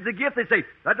God sends a gift, they say,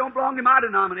 that don't belong to my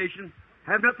denomination.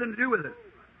 Have nothing to do with it.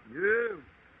 No.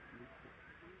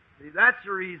 See, that's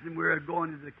the reason we're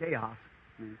going into the chaos.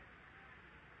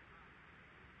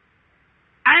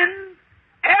 And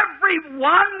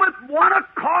everyone with one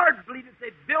accord believed it.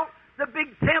 They built the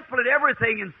big temple and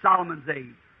everything in Solomon's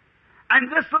age. And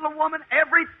this little woman,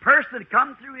 every person that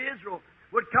come through Israel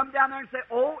would come down there and say,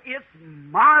 oh, it's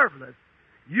marvelous.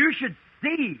 You should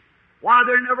see why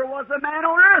there never was a man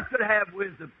on earth could have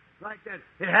wisdom like that.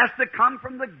 It has to come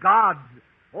from the gods.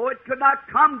 Oh, it could not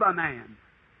come by man.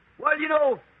 Well,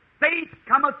 faith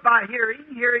cometh by hearing,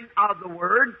 hearing of the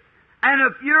Word. And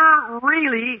if you're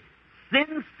really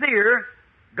sincere,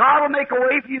 God will make a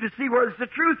way for you to see whether it's the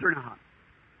truth or not.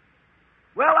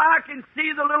 Well, I can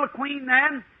see the little queen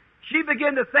then. She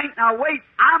began to think, now wait,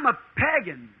 I'm a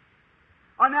pagan.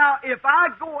 Oh, now, if I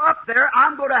go up there,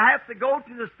 I'm going to have to go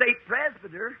to the state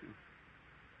presbyter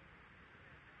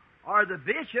or the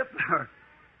bishop or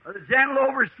the general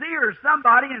overseer or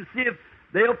somebody and see if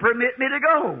they'll permit me to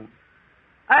go.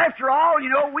 After all,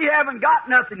 we haven't got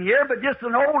nothing here but just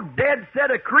an old dead set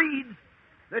of creeds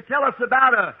that tell us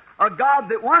about a God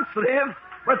that once lived,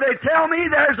 but they tell me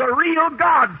there's a real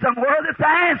God somewhere that's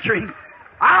answering.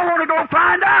 I want to go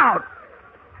find out.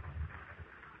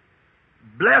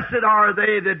 Blessed are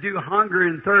they that do hunger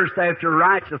and thirst after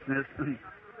righteousness.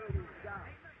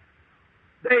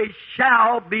 They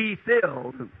shall be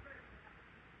filled.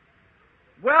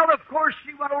 Well, of course,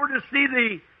 she went over to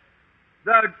see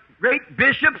the great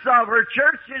bishops of her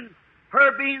church, and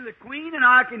her being the queen, and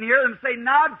I can hear them say,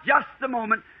 now, just a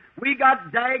moment. We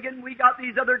got Dagon, we got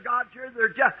these other gods here. They're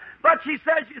just... But she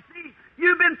says, you see,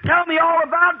 you've been telling me all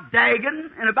about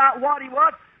Dagon and about what he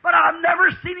was, but I've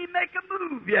never seen him make a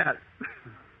move yet.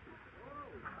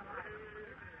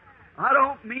 I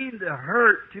don't mean to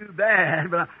hurt too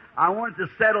bad, but I want to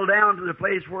settle down to the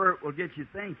place where it will get you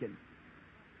thinking.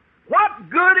 What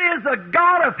good is a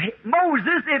God of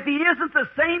Moses if he isn't the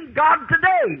same God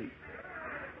today?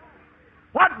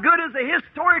 What good does a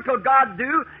historical God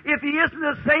do if he isn't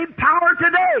the same power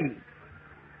today?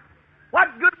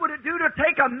 What good would it do to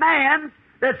take a man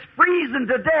that's freezing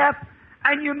to death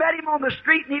and you met him on the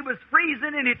street and he was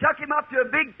freezing and you took him up to a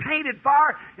big painted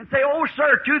fire and say, oh,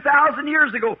 sir, 2,000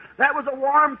 years ago, that was a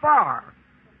warm fire.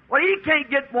 Well, he can't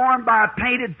get warm by a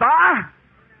painted fire.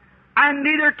 And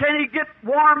neither can he get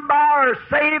warmed by or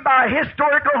saved by a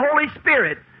historical Holy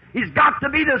Spirit. He's got to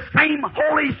be the same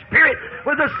Holy Spirit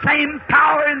with the same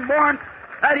power and warmth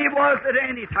that he was at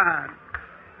any time.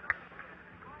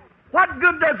 What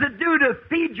good does it do to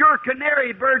feed your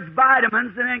canary birds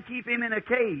vitamins and then keep him in a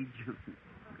cage?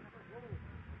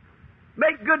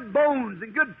 Make good bones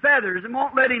and good feathers and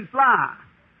won't let him fly.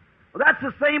 Well, that's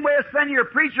the same way as sending your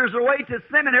preachers away to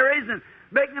seminaries and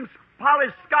making them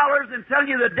polished scholars and telling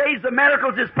you the days of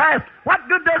miracles is past. What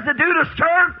good does it do to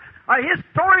serve a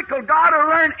historical God or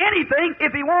learn anything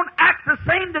if he won't act the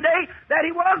same today that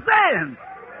he was then?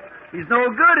 He's no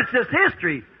good. It's just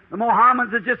history. The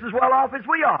Mohammedans are just as well off as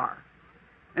we are.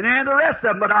 And then the rest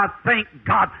of them. But I thank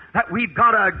God that we've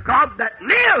got a God that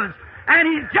lives, and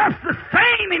he's just the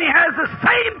same, and he has the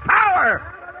same power.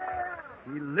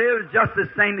 He lives just the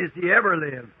same as he ever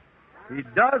lived. He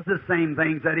does the same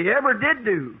things that he ever did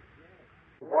do.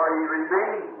 For he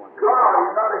remains God.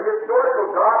 He's not a historical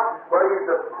God, but he's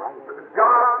a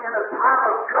God in a time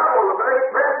of trouble, a very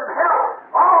present help,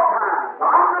 all times,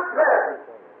 omnipresent,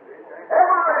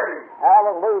 ever ready.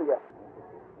 Hallelujah.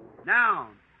 Now,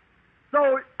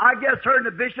 so I guess her and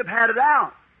the bishop had it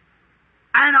out.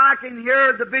 And I can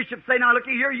hear the bishop say, now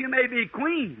looky here, you may be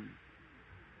queen.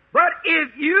 But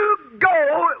if you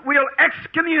go, we'll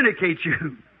excommunicate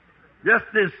you just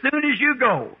as soon as you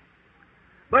go.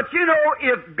 But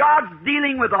if God's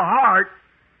dealing with a heart,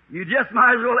 you just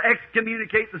might as well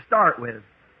excommunicate to start with,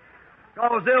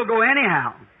 because they'll go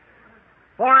anyhow.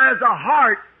 For as a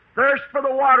heart thirsts for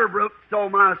the water brook, so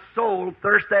my soul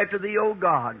thirsts after thee, O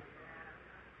God.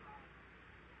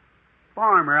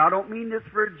 Farmer, I don't mean this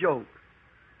for a joke.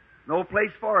 No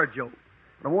place for a joke.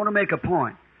 But I want to make a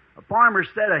point. A farmer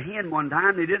set a hen one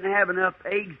time. They didn't have enough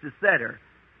eggs to set her.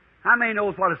 How many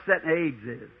knows what a setting of eggs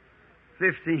is?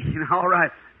 15. All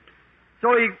right.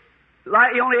 So he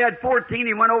he only had 14.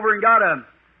 He went over and got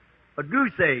a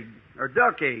goose egg or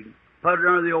duck egg, put it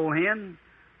under the old hen.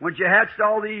 When she hatched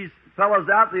all these fellows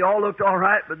out, they all looked all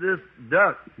right, but this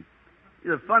duck,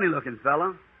 he's a funny-looking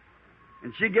fellow.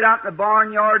 And she'd get out in the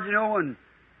barnyard, you know, and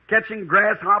catching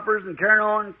grasshoppers and carrying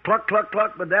on, cluck, cluck,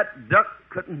 cluck, but that duck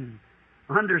couldn't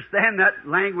understand that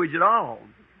language at all.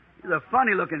 He's a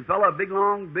funny-looking fellow, a big,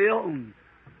 long bill, and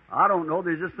I don't know,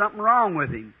 there's just something wrong with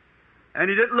him. And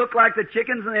he didn't look like the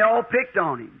chickens, and they all picked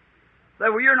on him. Say,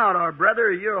 well, you're not our brother,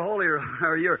 or you're holy,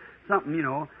 or you're something, you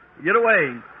know. Get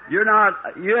away. You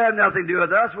have nothing to do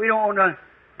with us. We don't want to.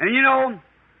 And you know,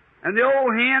 and the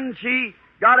old hen, she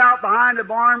got out behind the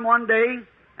barn one day,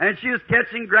 and she was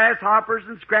catching grasshoppers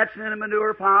and scratching in a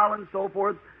manure pile and so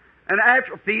forth, and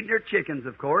after feeding her chickens,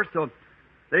 of course, so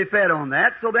they fed on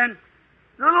that. So then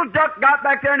the little duck got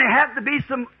back there, and there happened to be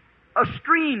a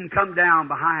stream come down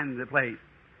behind the place.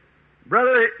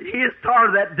 Brother, he is tired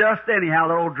of that dust anyhow,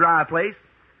 the old dry place,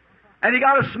 and he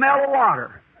got a smell of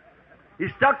water. He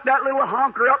stuck that little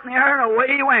honker up in the air, and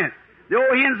away he went. The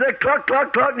old hen said, cluck,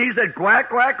 cluck, cluck, and he said, quack,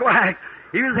 quack, quack.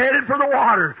 He was headed for the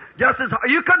water. Just as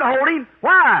you couldn't hold him.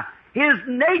 Why? His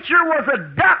nature was a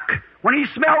duck. When he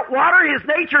smelt water, his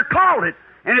nature called it.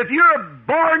 And if you're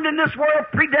born in this world,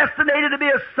 predestinated to be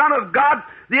a son of God,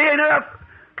 there ain't enough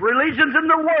religions in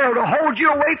the world to hold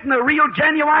you away from the real,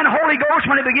 genuine Holy Ghost.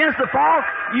 When it begins to fall,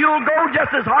 you'll go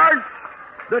just as hard.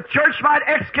 The church might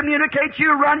excommunicate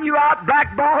you, run you out,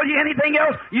 blackball you, anything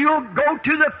else. You'll go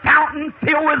to the fountain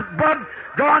filled with blood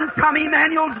drawn from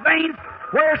Emmanuel's veins,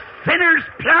 where sinners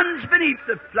plunge beneath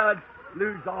the flood,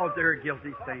 lose all their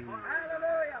guilty stains.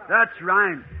 That's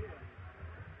right.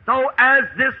 So as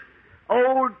this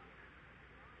old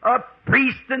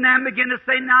priest and them begin to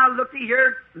say, now looky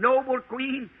here, noble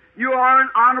queen, you are an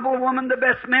honorable woman, the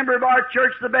best member of our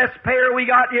church, the best payer we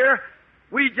got here.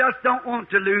 We just don't want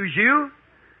to lose you.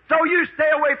 So you stay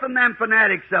away from them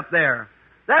fanatics up there.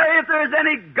 If there's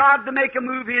any God to make a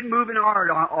move, he'd move in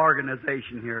our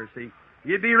organization here, see.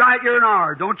 You'd be right here in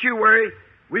ours. Don't you worry.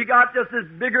 We got just as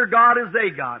bigger God as they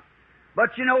got.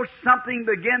 But you know, something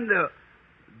began to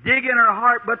dig in our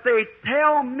heart. But they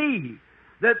tell me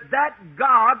that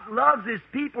God loves His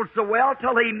people so well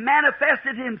till He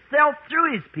manifested Himself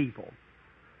through His people.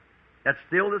 That's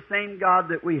still the same God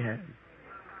that we have.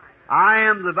 I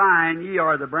am the vine, ye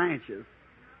are the branches.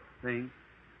 See?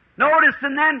 Notice,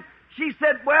 and then she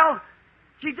said, well,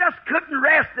 she just couldn't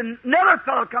rest. And another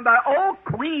fellow come by, oh,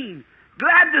 queen,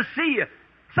 glad to see you.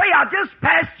 Say, I just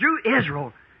passed through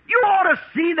Israel. You ought to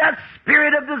see that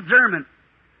spirit of discernment.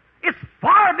 It's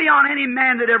far beyond any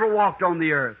man that ever walked on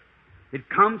the earth. It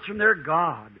comes from their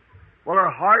God. Well,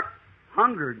 her heart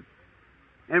hungered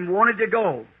and wanted to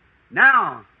go.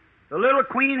 Now, the little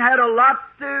queen had a lot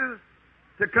to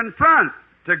confront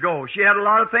to go. She had a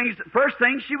lot of things. First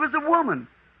thing, she was a woman.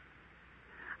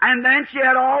 And then she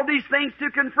had all these things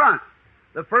to confront.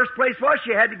 The first place was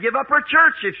she had to give up her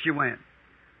church if she went.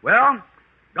 Well,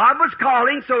 God was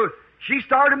calling, so she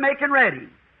started making ready.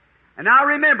 And I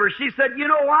remember, she said, you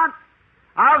know what?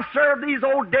 I've served these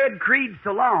old dead creeds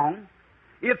so long.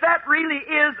 If that really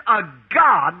is a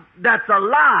God that's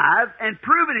alive and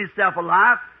proven Himself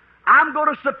alive, I'm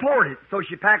going to support it. So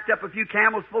she packed up a few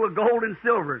camels full of gold and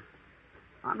silver.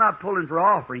 I'm not pulling for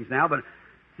offerings now, but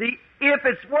see, if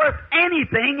it's worth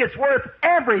anything, it's worth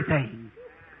everything.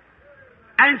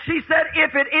 And she said,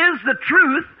 if it is the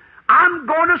truth, I'm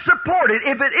going to support it.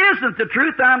 If it isn't the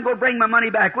truth, then I'm going to bring my money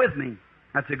back with me.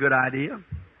 That's a good idea.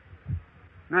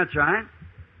 That's right.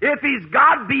 If He's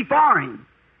God, be for Him.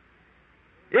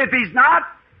 If He's not,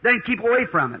 then keep away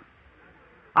from it.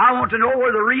 I want to know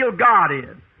where the real God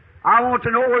is. I want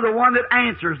to know where the one that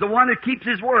answers, the one that keeps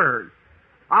His word.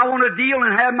 I want to deal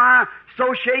and have my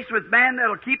association with men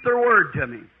that'll keep their word to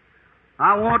me.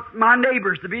 I want my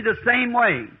neighbors to be the same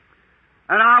way.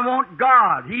 And I want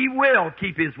God. He will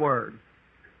keep His word.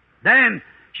 Then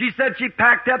she said she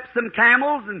packed up some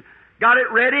camels and got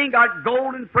it ready and got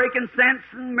gold and frankincense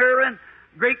and myrrh and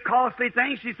great costly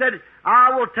things. She said,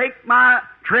 I will take my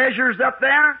treasures up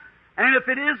there, and if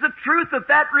it is the truth, if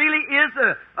that really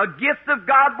is a gift of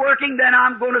God working, then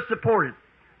I'm going to support it.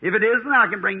 If it isn't, I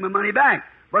can bring my money back.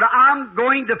 But I'm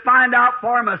going to find out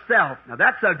for myself. Now,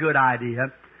 that's a good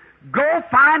idea. Go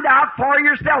find out for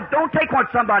yourself. Don't take what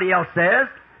somebody else says.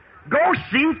 Go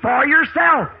see for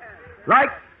yourself. Like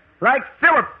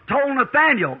Philip told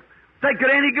Nathanael, said, could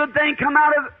any good thing come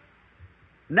out of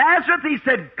Nazareth? He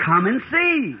said, come and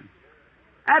see.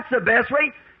 That's the best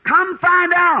way. Come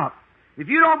find out. If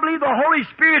you don't believe the Holy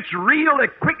Spirit's real,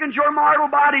 that quickens your mortal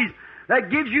bodies, that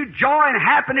gives you joy and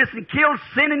happiness and kills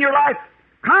sin in your life,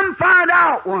 come find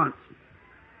out once.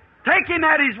 Take Him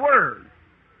at His word.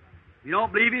 If you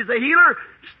don't believe He's a healer,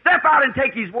 step out and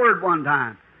take His word one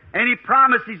time. Any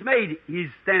promise He's made, He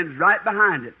stands right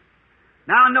behind it.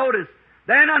 Now notice,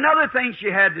 then another thing she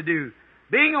had to do.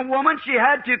 Being a woman, she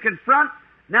had to confront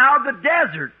now the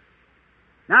desert.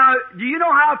 Now, do you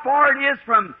know how far it is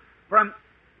from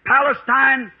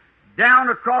Palestine down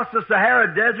across the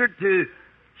Sahara Desert to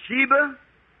Sheba?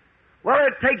 Well,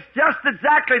 it takes just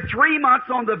exactly 3 months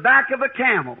on the back of a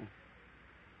camel.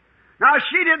 Now,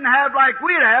 she didn't have, like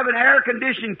we'd have, an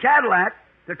air-conditioned Cadillac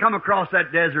to come across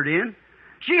that desert in.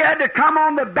 She had to come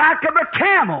on the back of a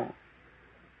camel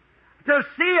to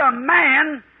see a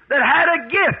man that had a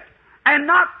gift, and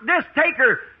not just take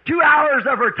her 2 hours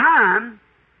of her time,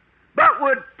 but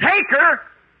would take her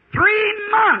 3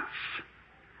 months.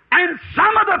 And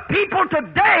some of the people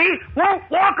today won't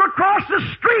walk across the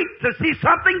street to see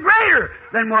something greater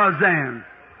than was then.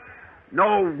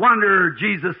 No wonder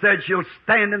Jesus said she'll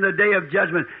stand in the day of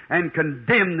judgment and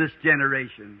condemn this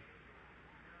generation.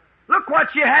 Look what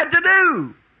she had to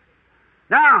do.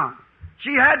 Now,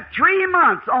 she had 3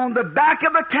 months on the back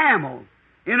of a camel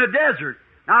in a desert.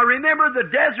 Now remember, the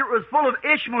desert was full of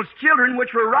Ishmael's children,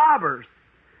 which were robbers.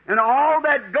 And all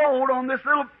that gold on this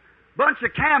little bunch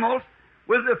of camels,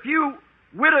 with a few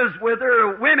widows with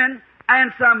her, women,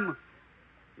 and some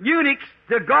eunuchs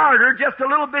to guard her, just a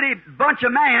little bitty bunch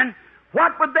of men,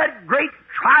 what would that great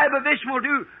tribe of Ishmael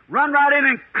do? Run right in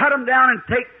and cut them down and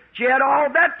take... She had all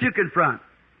that to confront.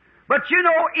 But you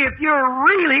know, if you're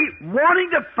really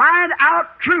wanting to find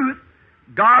out truth,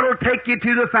 God will take you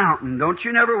to the fountain. Don't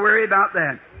you never worry about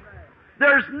that.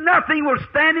 There's nothing will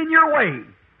stand in your way.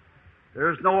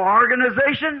 There's no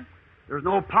organization. There's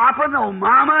no papa, no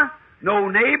mama, no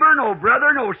neighbor, no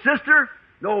brother, no sister,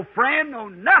 no friend, no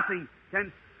nothing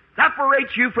can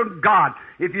separate you from God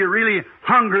if you really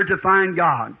hunger to find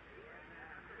God.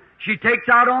 She takes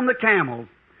out on the camels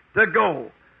to go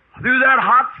through that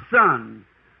hot sun.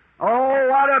 Oh,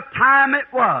 what a time it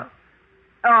was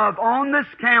on this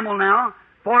camel now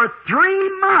for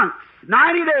 3 months,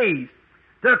 90 days,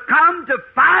 to come to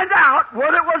find out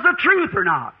whether it was the truth or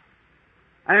not.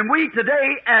 And we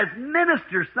today, as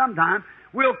ministers sometimes,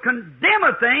 will condemn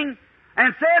a thing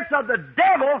and say it's of the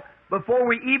devil before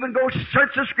we even go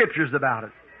search the Scriptures about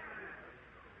it.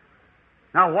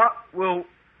 Now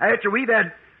after we've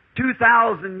had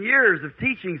 2,000 years of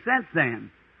teaching since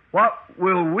then, what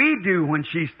will we do when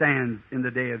she stands in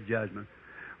the day of judgment?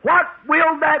 What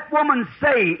will that woman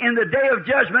say in the day of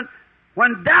judgment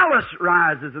when Dallas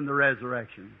rises in the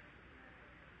resurrection?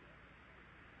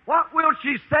 What will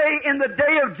she say in the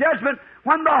day of judgment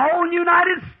when the whole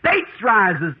United States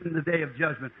rises in the day of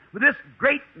judgment? With this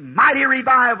great, mighty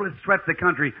revival that swept the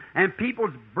country, and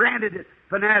people's branded it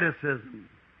fanaticism.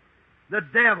 The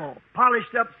devil,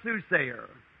 polished up soothsayer,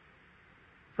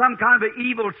 some kind of an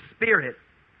evil spirit,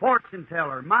 fortune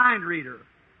teller, mind reader.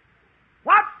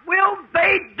 What will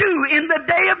they do in the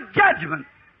day of judgment?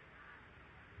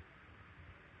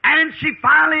 And she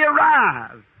finally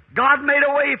arrives. God made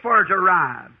a way for her to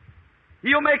arrive.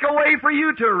 He'll make a way for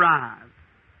you to arrive.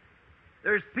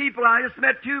 There's people, I just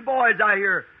met 2 boys out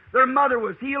here. Their mother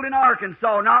was healed in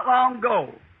Arkansas not long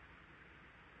ago.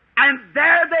 And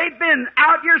there they've been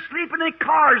out here sleeping in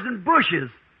cars and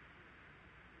bushes.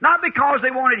 Not because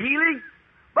they wanted healing,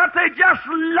 but they just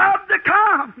love to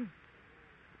come.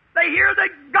 They hear that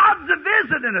God's a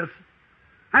visiting us,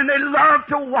 and they love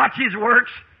to watch His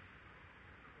works.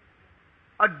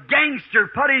 A gangster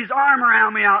put his arm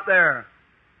around me out there.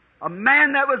 A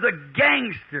man that was a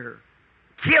gangster,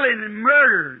 killing and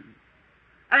murdering,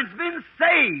 and has been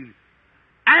saved.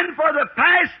 And for the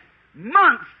past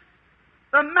months,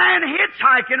 the man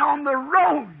hitchhiking on the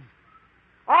roads,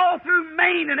 all through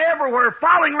Maine and everywhere,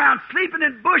 following around, sleeping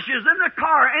in bushes, in the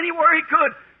car, anywhere he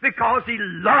could, because he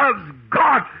loves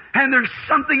God. And there's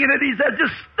something in it, he said,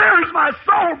 just stirs my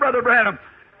soul, Brother Branham.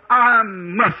 I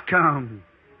must come.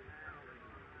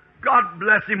 God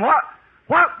bless him. What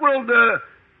will the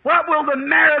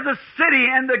mayor of the city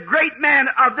and the great man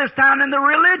of this town and the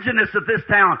religionists of this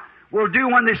town will do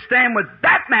when they stand with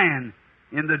that man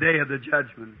in the day of the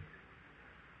judgment?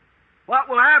 What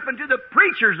will happen to the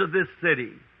preachers of this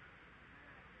city?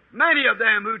 Many of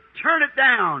them who turn it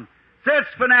down, say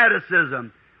it's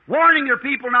fanaticism, warning their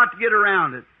people not to get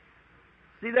around it.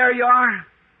 See, there you are.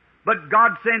 But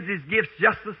God sends His gifts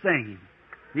just the same.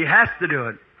 He has to do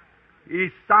it.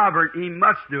 He's sovereign. He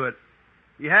must do it.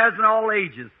 He has in all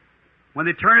ages. When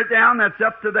they turn it down, that's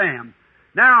up to them.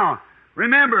 Now,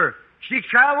 remember, she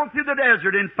traveled through the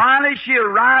desert, and finally she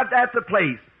arrived at the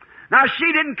place. Now,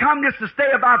 she didn't come just to stay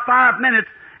about 5 minutes,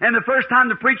 and the first time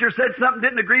the preacher said something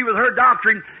didn't agree with her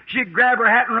doctrine, she'd grab her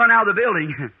hat and run out of the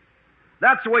building.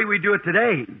 That's the way we do it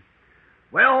today.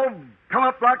 Well, come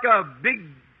up like a big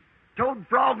toad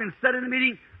frog and sit in the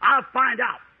meeting. I'll find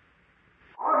out.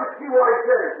 I'll just see what he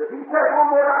says. If he says one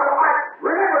more out of life,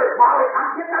 remember it, Molly. I'm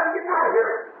getting out of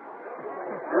here.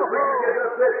 The preacher gets up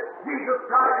and says, Jesus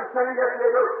Christ is saying yesterday,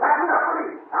 that's enough for me.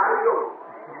 Out he goes.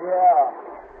 Yeah.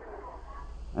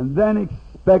 And then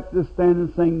expect to stand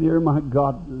and sing, Near My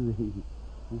God to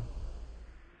Thee.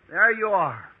 There you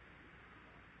are.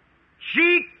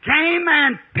 She came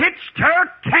and pitched her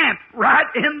camp right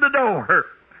in the door.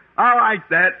 I like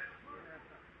that.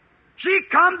 She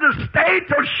come to stay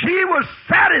till she was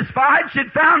satisfied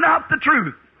she'd found out the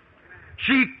truth.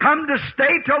 She come to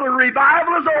stay till the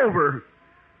revival is over.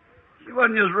 She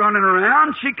wasn't just running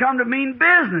around. She come to mean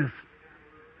business.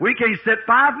 We can't sit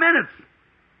 5 minutes.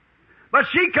 But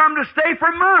she come to stay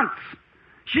for months.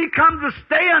 She come to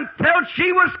stay until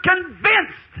she was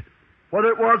convinced whether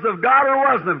it was of God or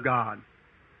wasn't of God.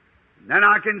 And then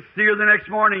I can see her the next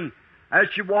morning as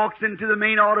she walks into the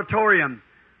main auditorium.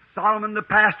 Solomon, the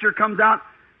pastor, comes out,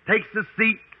 takes the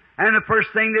seat, and the first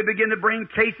thing they begin to bring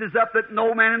cases up that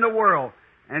no man in the world.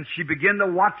 And she began to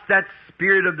watch that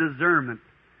spirit of discernment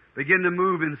begin to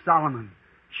move in Solomon.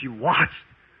 She watched.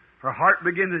 Her heart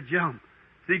began to jump.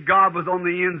 See, God was on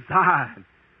the inside.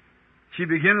 She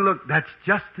began to look, that's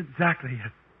just exactly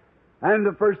it. And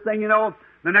the first thing you know,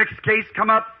 the next case come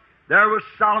up, there was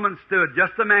Solomon stood,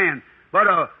 just a man, but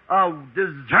a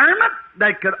discernment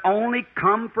that could only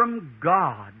come from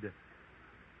God.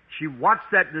 She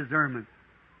watched that discernment.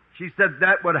 She said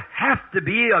that would have to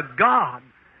be a God.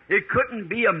 It couldn't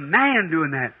be a man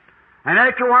doing that. And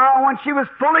after a while, when she was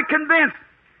fully convinced,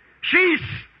 she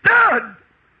stood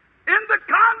in the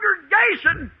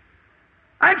congregation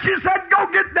and she said, go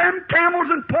get them camels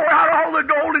and pour out all the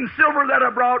gold and silver that I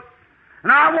brought.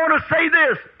 And I want to say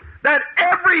this, that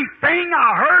everything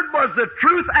I heard was the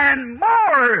truth, and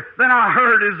more than I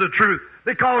heard is the truth,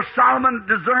 because Solomon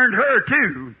discerned her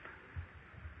too.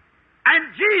 And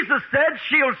Jesus said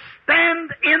she'll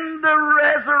stand in the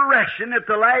resurrection at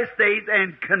the last days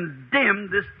and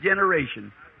condemn this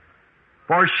generation.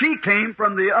 For she came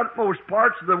from the utmost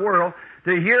parts of the world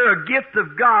to hear a gift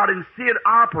of God and see it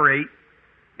operate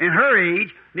in her age.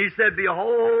 And he said,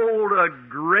 behold, a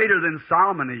greater than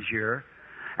Solomon is here.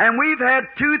 And we've had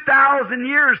 2,000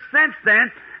 years since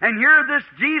then, and here this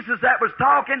Jesus that was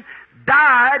talking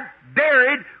died,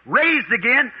 buried, raised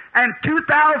again, and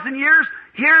 2,000 years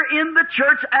here in the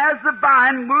church as the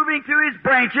vine, moving through his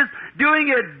branches, doing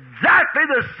exactly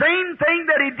the same thing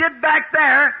that he did back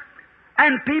there,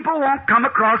 and people won't come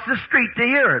across the street to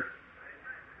hear it.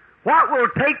 What will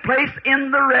take place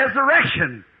in the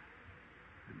resurrection?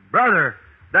 Brother,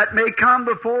 that may come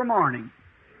before morning.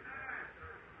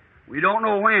 We don't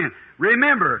know when.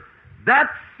 Remember, that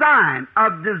sign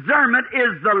of discernment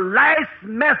is the last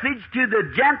message to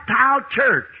the Gentile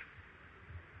church.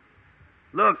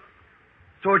 Look,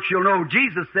 so that you'll know,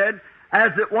 Jesus said,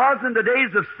 as it was in the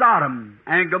days of Sodom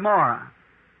and Gomorrah,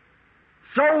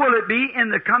 so will it be in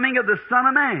the coming of the Son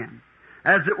of Man,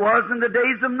 as it was in the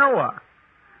days of Noah.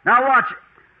 Now watch,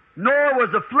 Noah was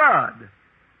a flood,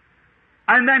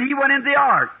 and then he went in the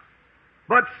ark,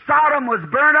 but Sodom was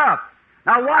burnt up.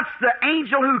 Now watch the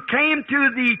angel who came to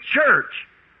the church.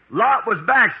 Lot was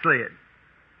backslid.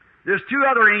 There's two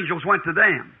other angels went to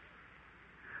them.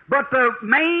 But the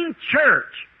main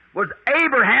church was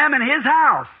Abraham and his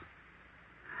house.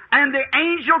 And the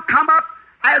angel come up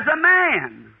as a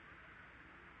man.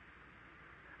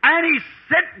 And he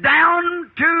sat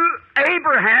down to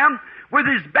Abraham with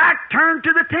his back turned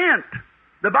to the tent.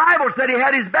 The Bible said he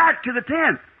had his back to the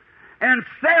tent. And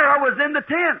Sarah was in the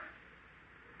tent.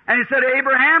 And he said,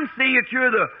 Abraham, seeing that you're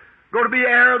going to be the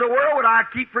heir of the world, would I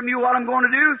keep from you what I'm going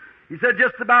to do? He said,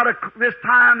 just about this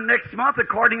time next month,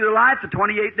 according to the light, the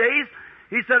 28 days,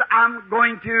 he said, I'm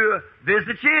going to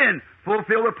visit you and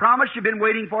fulfill the promise you've been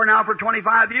waiting for now for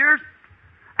 25 years.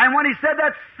 And when he said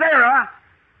that, Sarah,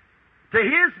 to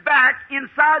his back,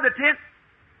 inside the tent,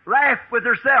 laughed with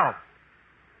herself.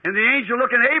 And the angel,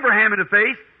 looking Abraham in the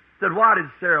face, said, why did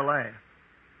Sarah laugh?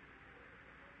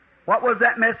 What was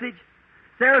that message?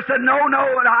 Sarah said, no,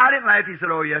 I didn't laugh. He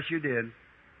said, oh, yes, you did.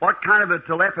 What kind of a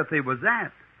telepathy was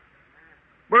that?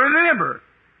 But remember,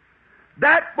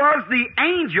 that was the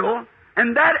angel,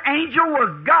 and that angel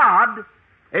was God.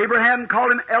 Abraham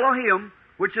called him Elohim,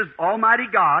 which is Almighty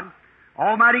God.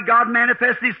 Almighty God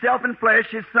manifested Himself in flesh,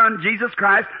 His Son, Jesus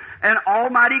Christ, and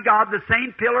Almighty God, the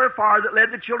same pillar of fire that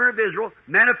led the children of Israel,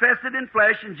 manifested in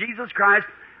flesh in Jesus Christ.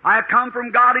 I have come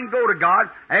from God and go to God.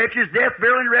 After His death,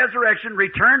 burial, and resurrection,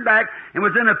 returned back and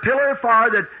was in a pillar of fire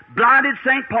that blinded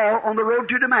St. Paul on the road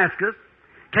to Damascus,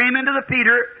 came into the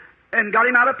Peter and got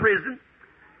him out of prison,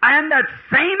 And that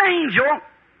same angel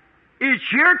is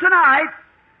here tonight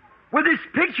with his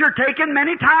picture taken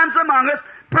many times among us,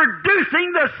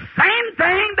 producing the same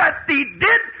thing that he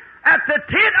did at the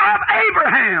tent of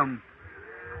Abraham.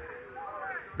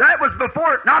 That was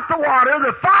before, not the water,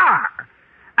 the fire.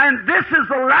 And this is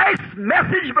the last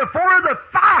message before the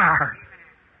fire.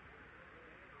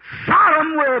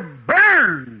 Sodom will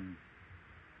burn.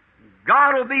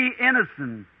 God will be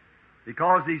innocent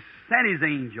because He sent His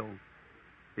angel,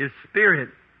 His Spirit,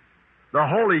 the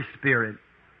Holy Spirit.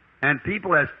 And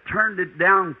people has turned it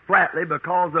down flatly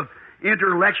because of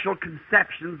intellectual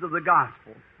conceptions of the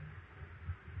gospel.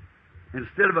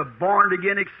 Instead of a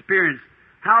born-again experience,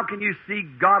 how can you see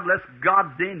God unless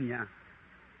God's in you?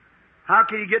 How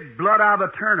can you get blood out of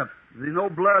a turnip? There's no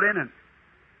blood in it.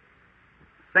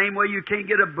 Same way you can't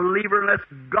get a believer unless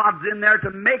God's in there to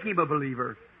make him a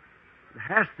believer. It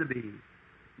has to be.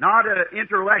 Not an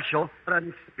intellectual, but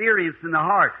an experience in the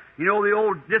heart. You know, the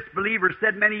old disbeliever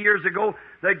said many years ago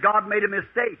that God made a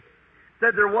mistake.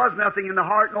 Said there was nothing in the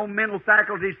heart, no mental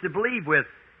faculties to believe with.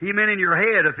 He meant in your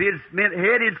head. If he'd meant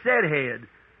head, he'd said head.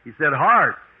 He said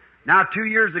heart. Now, 2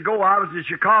 years ago, I was in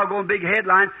Chicago, and big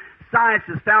headline, science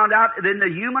has found out that in the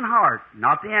human heart,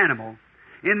 not the animal,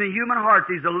 in the human heart,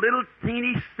 there's a little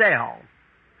teeny cell,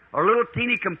 or a little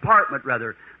teeny compartment,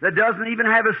 rather, that doesn't even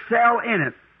have a cell in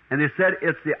it. And they said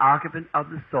it's the occupant of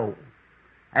the soul.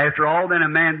 After all, then a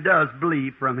man does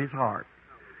believe from his heart.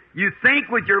 You think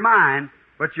with your mind,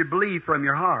 but you believe from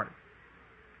your heart.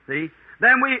 See?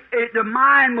 Then the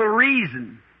mind will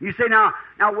reason. You say, now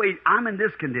wait, I'm in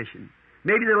this condition.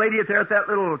 Maybe the lady up there with that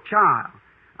little child.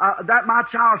 That my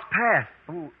child's passed.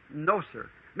 Oh, no, sir.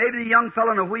 Maybe the young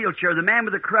fellow in a wheelchair, the man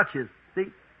with the crutches. See?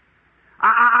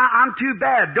 I'm too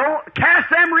bad. Don't cast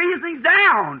them reasonings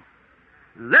down.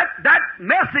 Let that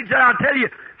message that I'll tell you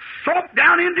soak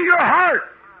down into your heart.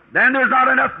 Then there's not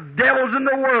enough devils in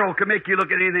the world to make you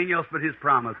look at anything else but His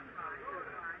promise.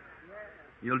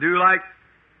 You'll do like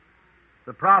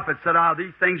the prophet said,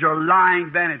 these things are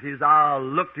lying vanities. I'll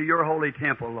look to your holy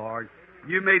temple, Lord.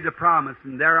 You made the promise,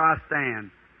 and there I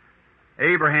stand.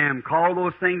 Abraham called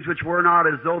those things which were not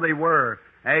as though they were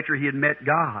after he had met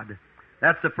God.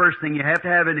 That's the first thing. You have to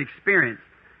have an experience.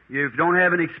 If you don't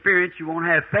have an experience, you won't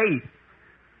have faith.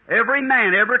 Every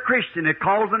man, every Christian that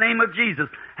calls the name of Jesus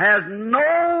has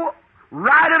no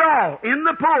right at all in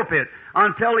the pulpit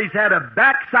until he's had a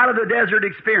backside of the desert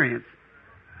experience.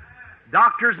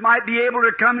 Doctors might be able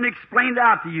to come and explain it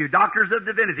out to you, doctors of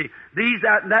divinity, these,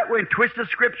 that way, and twist the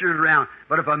Scriptures around.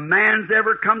 But if a man's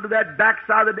ever come to that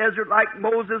backside of the desert like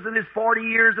Moses in his 40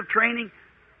 years of training,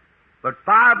 but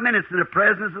 5 minutes in the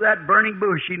presence of that burning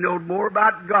bush, he knowed more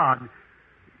about God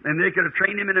than they could have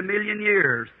trained him in 1,000,000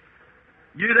 years.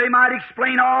 They might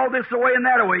explain all this away and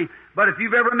that away, but if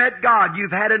you've ever met God,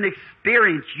 you've had an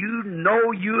experience. You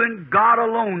know you and God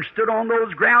alone stood on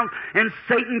those grounds, and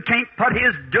Satan can't put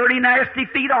his dirty, nasty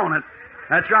feet on it.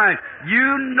 That's right.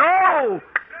 You know.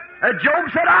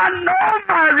 Job said, I know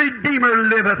my Redeemer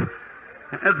liveth.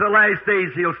 At the last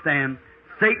days he'll stand.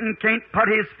 Satan can't put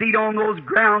his feet on those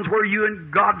grounds where you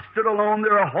and God stood alone.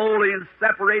 They're holy and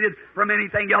separated from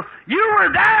anything else. You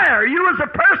were there. You was the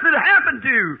person it happened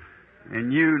to.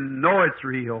 And you know it's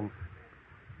real.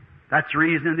 That's the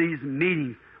reason in these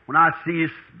meetings, when I see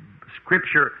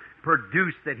Scripture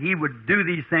produced that He would do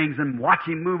these things and watch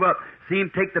Him move up, see Him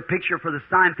take the picture for the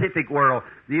scientific world,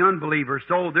 the unbelievers,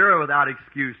 so they're without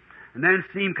excuse. And then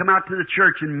see Him come out to the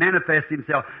church and manifest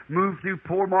Himself, move through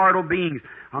poor mortal beings.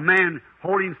 A man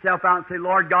hold himself out and say,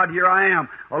 Lord God, here I am.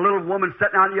 A little woman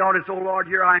sitting out in the audience, oh Lord,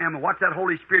 here I am. And watch that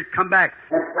Holy Spirit come back.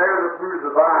 And bear the fruit of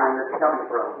the vine that's coming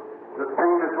from. The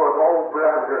same as was all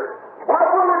brother. What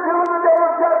will we do in the day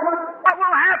of judgment? What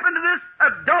will happen to this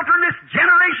adulterous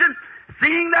generation,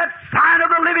 seeing that sign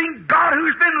of the living God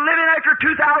who's been living after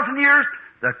 2,000 years?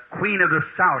 The Queen of the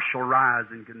South shall rise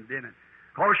and condemn it.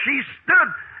 Because she stood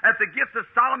at the gift of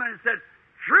Solomon and said,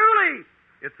 truly,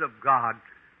 it's of God.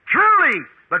 Truly,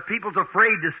 but people's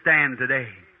afraid to stand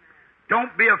today.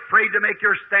 Don't be afraid to make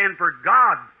your stand for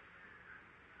God.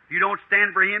 If you don't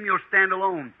stand for Him, you'll stand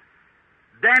alone.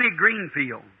 Danny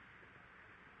Greenfield.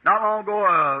 Not long ago,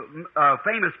 a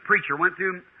famous preacher went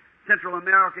through Central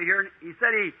America here, and he said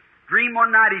he dreamed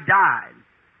one night he died.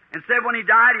 And said when he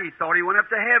died, he thought he went up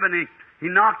to heaven. He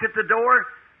knocked at the door,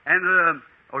 and the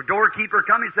doorkeeper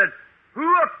come. He said, who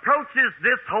approaches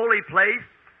this holy place?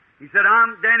 He said,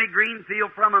 I'm Danny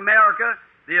Greenfield from America,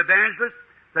 the evangelist.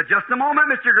 Said, just a moment,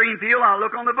 Mr. Greenfield. I'll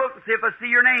look on the book and see if I see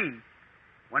your name.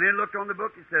 Went in and looked on the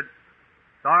book. He said,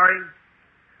 sorry.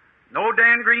 No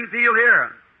Dan Greenfield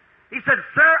here. He said,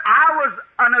 sir, I was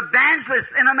an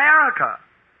evangelist in America.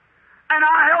 And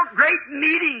I held great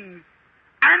meetings,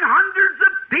 and hundreds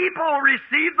of people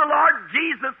received the Lord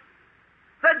Jesus.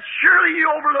 Said, surely you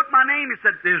overlooked my name. He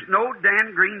said, there's no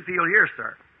Dan Greenfield here,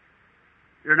 sir.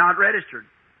 You're not registered.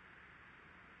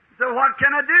 So what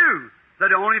can I do? So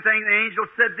the only thing, the angel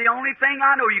said, the only thing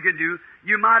I know you can do,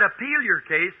 you might appeal your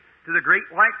case to the great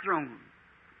white throne.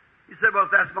 He said, well,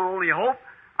 if that's my only hope,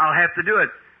 I'll have to do it.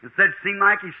 It said, seemed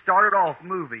like he started off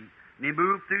moving. And he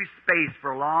moved through space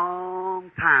for a long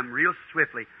time, real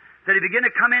swiftly. Said he began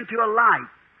to come into a light.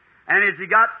 And as he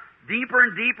got deeper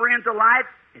and deeper into light,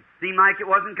 it seemed like it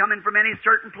wasn't coming from any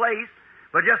certain place,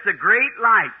 but just a great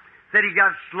light. Said he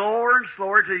got slower and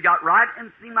slower till he got right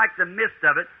and seemed like the mist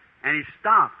of it, and he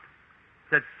stopped.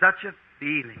 Said, such a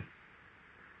feeling.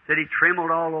 Said he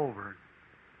trembled all over.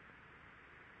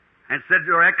 And said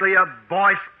directly a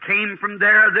voice came from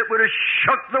there that would have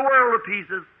shook the world to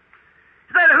pieces.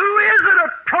 Said, who is it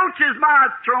approaches my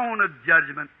throne of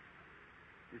judgment?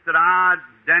 He said,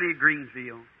 Danny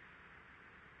Greenfield,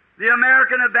 the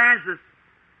American evangelist.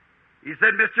 He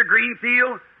said, Mr.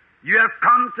 Greenfield, you have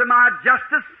come to my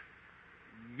justice?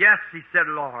 Yes, he said,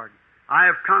 Lord, I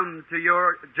have come to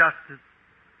your justice.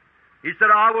 He said,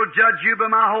 I will judge you by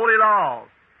my holy laws.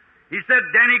 He said,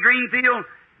 Danny Greenfield,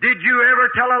 did you ever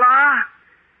tell a lie?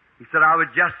 He said, I was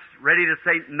just ready to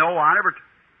say, no, I never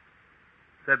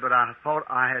said, but I thought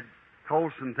I had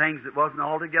told some things that wasn't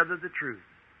altogether the truth.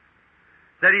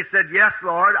 He said, yes,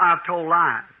 Lord, I've told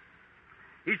lies.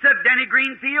 He said, Danny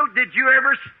Greenfield, did you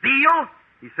ever steal?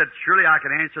 He said, surely I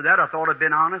could answer that. I thought I'd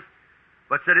been honest.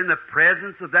 But said, in the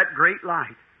presence of that great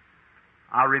light,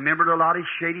 I remembered a lot of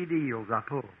shady deals I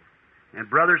pulled. And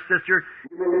brother, sister,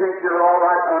 you may think you're all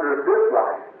right under this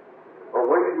light, but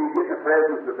wait till you get in the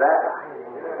presence of that light.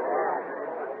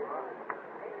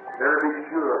 Better be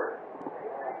sure.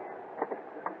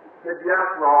 He said, yes,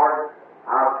 Lord,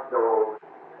 I've stole.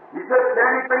 He said,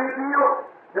 Danny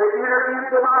Greenfield, to enter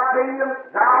into my kingdom,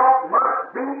 thou must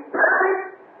be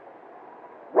perfect.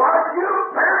 Was you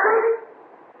perfect?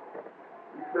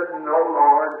 He said, no,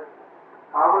 Lord,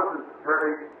 I wasn't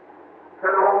perfect. He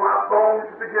said, all my bones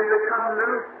begin to come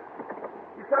loose.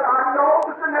 He said, I know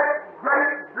that the next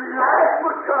great life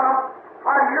would come.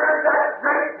 I hear that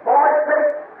great voice say,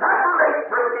 separate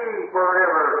from me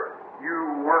forever,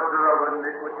 you worker of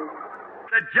iniquity.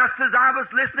 That just as I was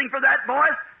listening for that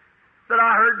voice, that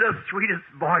I heard the sweetest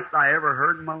voice I ever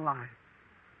heard in my life.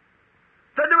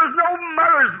 Said there was no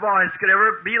mother's voice could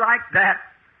ever be like that.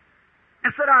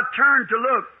 And said I turned to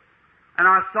look, and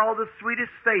I saw the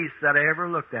sweetest face that I ever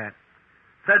looked at.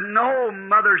 Said no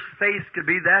mother's face could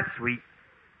be that sweet.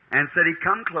 And said he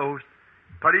come close,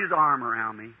 put his arm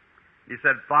around me. He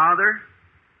said, Father,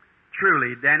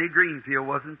 truly Danny Greenfield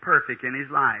wasn't perfect in his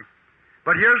life.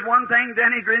 But here's one thing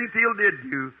Danny Greenfield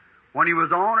did do when he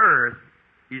was on earth.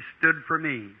 He stood for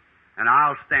me, and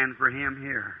I'll stand for him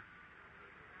here.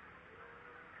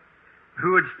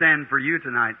 Who would stand for you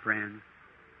tonight, friends?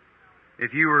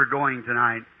 If you were going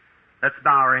tonight, let's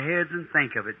bow our heads and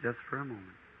think of it just for a moment.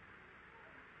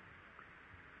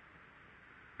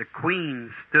 The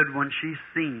Queen stood when she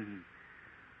seen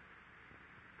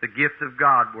the gift of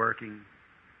God working.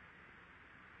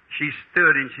 She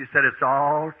stood and she said, it's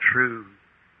all true.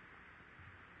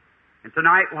 And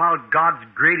tonight, while God's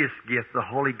greatest gift, the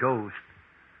Holy Ghost,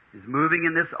 is moving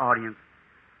in this audience,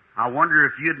 I wonder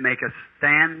if you'd make a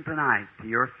stand tonight to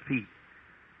your feet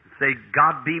and say,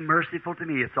 God, be merciful to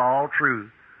me. It's all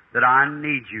true that I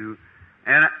need you.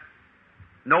 And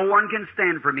no one can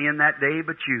stand for me in that day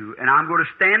but you. And I'm going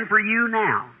to stand for you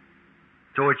now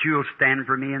so that you'll stand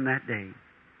for me in that day.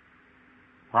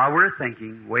 While we're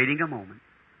thinking, waiting a moment,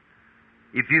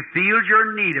 if you feel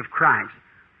your need of Christ,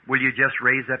 will you just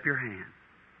raise up your hand?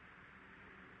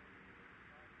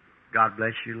 God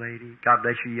bless you, lady. God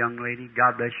bless you, young lady.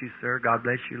 God bless you, sir. God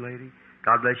bless you, lady.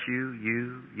 God bless you,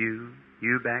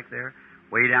 you back there.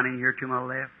 Way down in here to my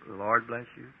left. The Lord bless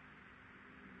you.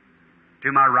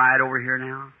 To my right over here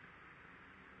now.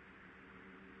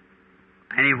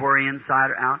 Anywhere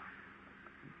inside or out.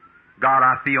 God,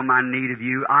 I feel my need of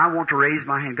you. I want to raise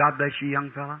my hand. God bless you,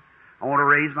 young fella. I want to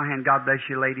raise my hand. God bless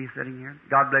you, lady sitting here.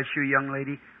 God bless you, young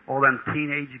lady. All them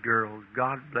teenage girls.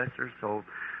 God bless her soul.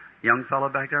 Young fellow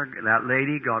back there, that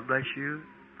lady, God bless you.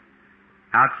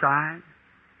 Outside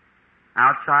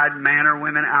man or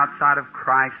women outside of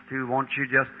Christ who won't you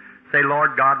just say,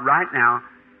 Lord God, right now,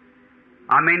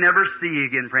 I may never see you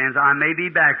again, friends. I may be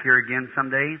back here again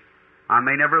someday. I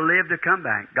may never live to come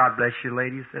back. God bless you,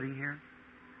 lady sitting here.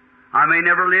 I may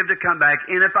never live to come back.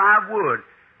 And if I would,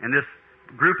 and this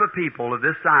group of people of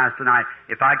this size tonight,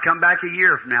 if I'd come back a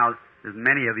year from now, as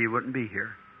many of you wouldn't be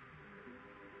here.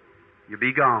 You'll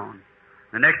be gone.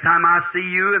 The next time I see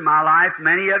you in my life,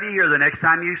 many of you here, the next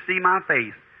time you see my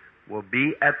face, will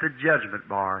be at the judgment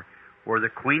bar where the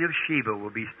Queen of Sheba will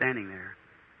be standing there.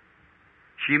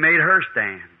 She made her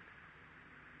stand.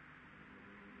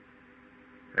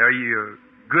 Are you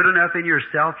good enough in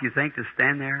yourself, you think, to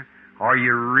stand there? Are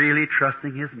you really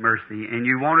trusting His mercy? And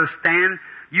you want to stand,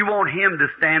 you want Him to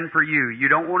stand for you. You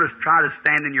don't want to try to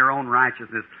stand in your own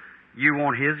righteousness. You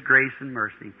want His grace and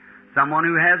mercy. Someone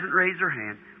who hasn't raised their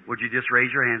hand, would you just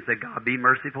raise your hand and say, God, be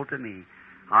merciful to me.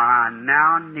 I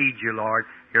now need you, Lord.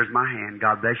 Here's my hand.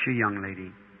 God bless you, young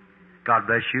lady. God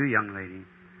bless you, young lady.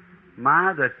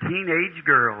 My, the teenage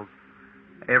girls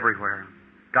everywhere.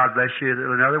 God bless you.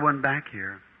 There's another one back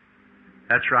here.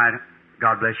 That's right.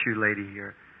 God bless you, lady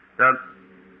here.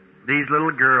 These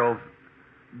little girls,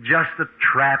 just a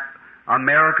trap.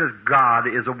 America's God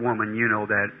is a woman. You know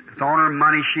that. It's on her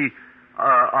money.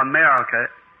 America,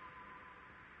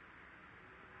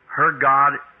 her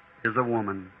God is a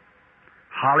woman.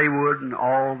 Hollywood and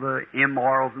all the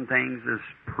immorals and things has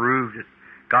proved it.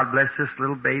 God bless this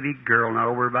little baby girl, not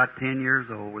over about 10 years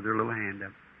old, with her little hand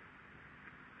up.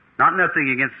 Not nothing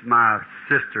against my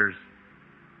sisters.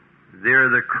 They're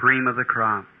the cream of the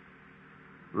crop.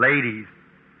 Ladies,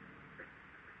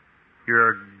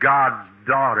 you're God's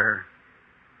daughter.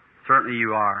 Certainly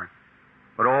you are.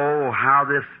 But oh, how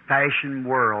this fashion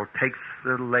world takes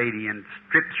the lady and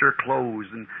strips her clothes,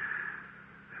 and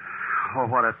oh,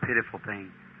 what a pitiful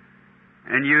thing.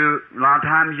 And you, a lot of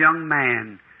times, young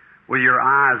man, with your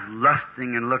eyes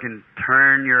lusting and looking,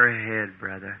 turn your head,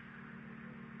 brother.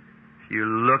 If you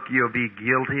look, you'll be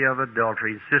guilty of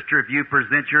adultery. Sister, if you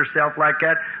present yourself like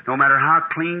that, no matter how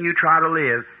clean you try to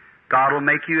live, God will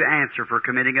make you answer for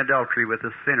committing adultery with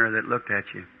the sinner that looked at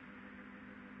you.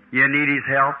 You need His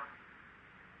help?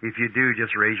 If you do,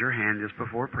 just raise your hand just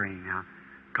before praying now.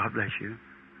 God bless you.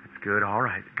 That's good. All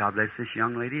right. God bless this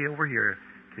young lady over here,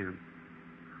 too.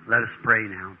 Let us pray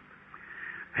now.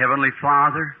 Heavenly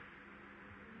Father,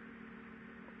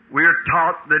 we're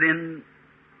taught that in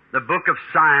the book of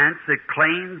science it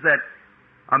claims that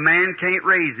a man can't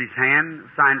raise his hand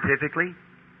scientifically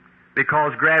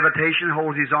because gravitation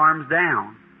holds his arms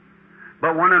down.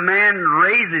 But when a man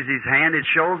raises his hand, it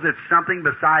shows it's something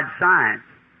besides science.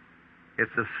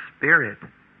 It's a spirit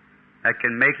that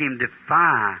can make him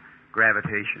defy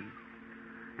gravitation.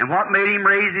 And what made him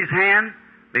raise his hand?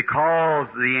 Because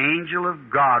the angel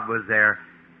of God was there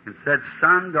and said,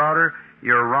 son, daughter,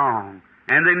 you're wrong.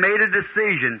 And they made a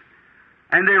decision,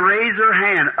 and they raised their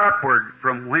hand upward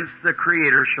from whence the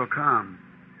Creator shall come.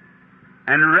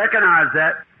 And recognize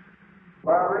that.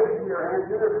 By raising your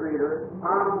hand to the Creator,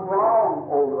 I'm wrong,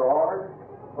 O Lord,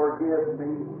 forgive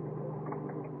me.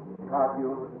 God,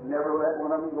 you'll never let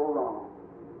one of them go wrong.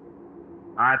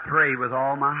 I pray with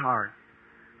all my heart.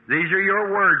 These are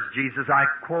your words, Jesus. I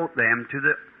quote them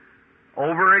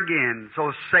over again,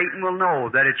 so Satan will know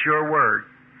that it's your word.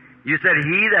 You said,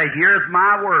 he that heareth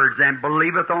my words and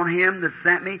believeth on him that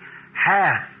sent me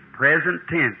hath, present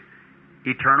tense,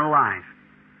 eternal life,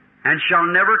 and shall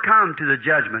never come to the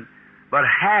judgment, but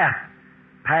hath,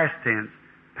 past tense,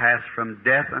 passed from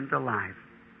death unto life.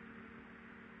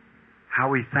 How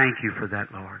we thank you for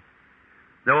that, Lord.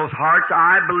 Those hearts,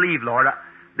 I believe, Lord,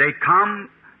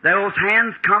 those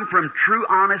hands come from true,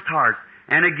 honest hearts.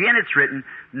 And again it's written,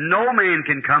 no man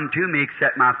can come to me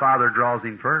except my Father draws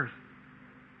him first.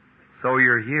 So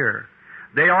you're here.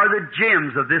 They are the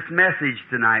gems of this message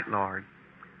tonight, Lord.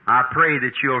 I pray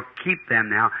that you'll keep them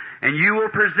now, and you will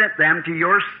present them to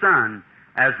your Son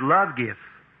as love gifts.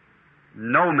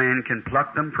 No man can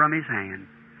pluck them from His hand.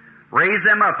 Raise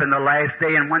them up in the last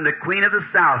day, and when the Queen of the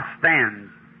South stands,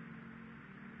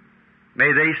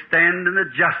 may they stand in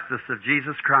the justice of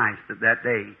Jesus Christ at that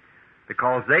day,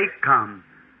 because they come,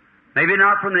 maybe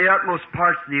not from the utmost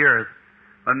parts of the earth,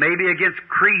 but maybe against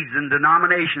creeds and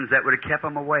denominations that would have kept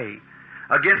them away,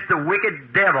 against the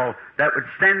wicked devil that would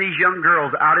send these young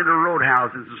girls out into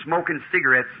roadhouses and smoking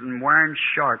cigarettes and wearing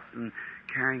shorts and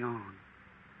carrying on.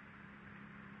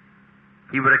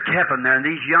 He would have kept them there, and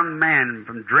these young men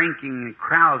from drinking and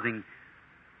carousing.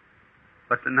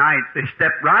 But tonight, they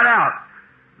step right out,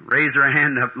 raise their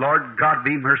hand up, Lord, God,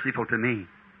 be merciful to me.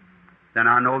 Then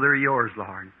I know they're yours,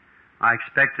 Lord. I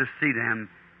expect to see them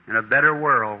in a better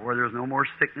world where there's no more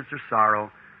sickness or sorrow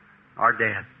or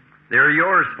death. They're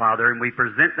yours, Father, and we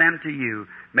present them to you.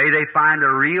 May they find a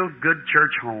real good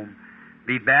church home,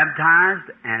 be baptized,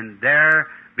 and there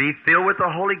be filled with the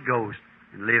Holy Ghost,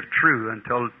 and live true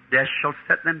until death shall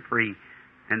set them free,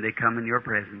 and they come in your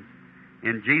presence.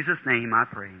 In Jesus' name I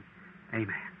pray.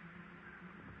 Amen.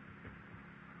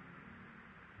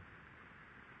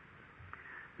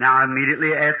 Now,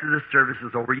 immediately after the service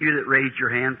is over, you that raised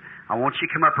your hands, I want you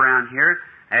to come up around here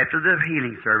after the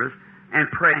healing service and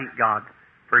pray, thank God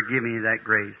for giving you that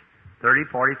grace. 30,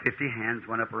 40, 50 hands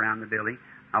went up around the building.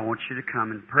 I want you to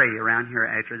come and pray around here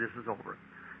after this is over.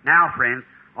 Now, friends,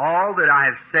 all that I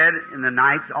have said in the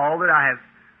nights, all that I have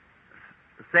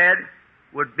said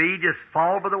would be just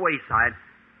fall by the wayside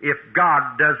if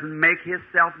God doesn't make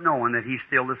Himself known that He's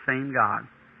still the same God.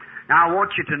 Now, I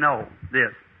want you to know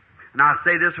this, and I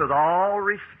say this with all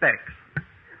respects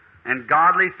and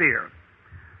godly fear.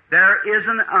 There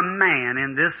isn't a man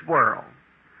in this world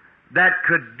that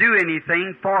could do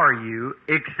anything for you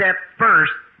except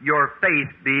first your faith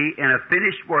be in a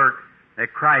finished work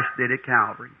that Christ did at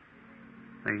Calvary.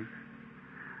 See?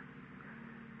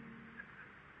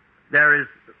 There is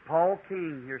Paul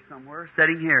King here somewhere,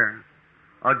 sitting here.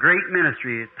 A great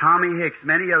ministry. Tommy Hicks,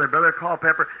 many other, Brother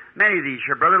Culpepper, many of these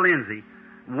here, Brother Lindsay,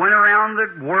 went around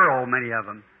the world, many of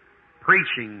them,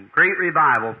 preaching, great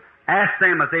revivals. Ask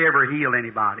them if they ever healed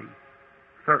anybody.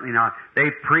 Certainly not. They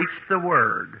preached the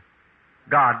Word.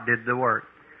 God did the work.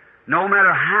 No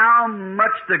matter how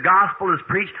much the gospel is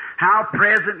preached, how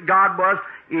present God was,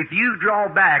 if you draw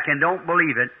back and don't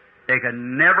believe it, they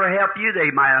can never help you.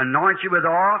 They might anoint you with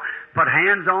oil, put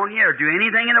hands on you, or do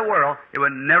anything in the world. It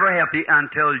would never help you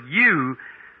until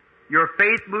your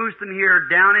faith moves from here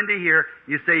down into here.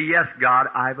 You say, yes, God,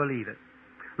 I believe it.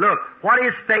 Look, what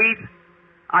is faith?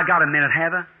 I got a minute,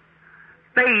 have I?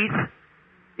 Faith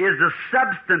is the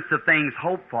substance of things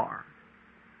hoped for,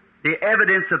 the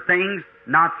evidence of things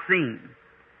not seen.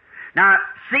 Now,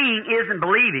 seeing isn't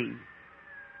believing.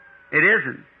 It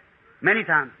isn't. Many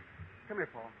times. Come here,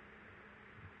 Paul.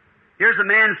 Here's a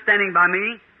man standing by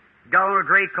me, got on a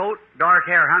gray coat, dark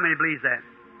hair. How many believes that?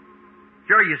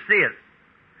 Sure, you see it.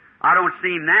 I don't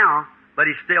see him now, but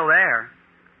he's still there.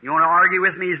 You want to argue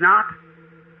with me he's not?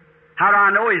 How do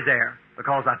I know he's there?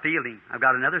 Because I feel him. I've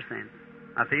got another sense.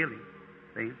 I feel him.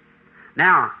 See?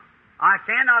 Now, I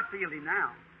cannot feel him now,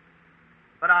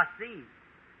 but I see him.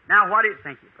 Now,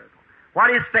 thank you, Purple. What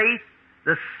is faith?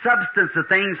 The substance of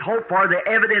things hoped for, the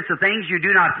evidence of things you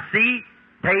do not see,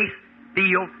 taste,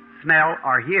 feel, smell,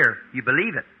 or hear. You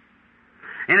believe it.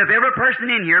 And if every person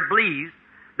in here believes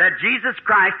that Jesus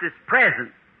Christ is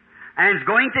present and is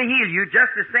going to heal you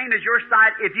just the same as your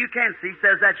sight, if you can see,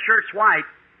 says that shirt's white,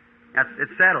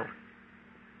 it's settled.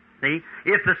 See?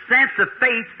 If the sense of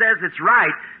faith says it's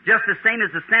right, just the same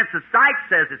as the sense of sight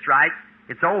says it's right,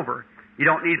 it's over. You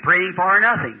don't need praying for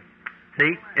nothing.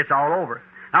 See? It's all over.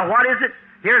 Now, what is it?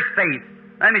 Here's faith.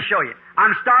 Let me show you.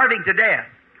 I'm starving to death,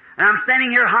 and I'm standing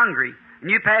here hungry.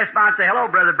 And you pass by and say, hello,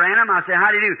 Brother Branham. I say,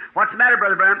 how do you do? What's the matter,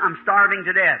 Brother Branham? I'm starving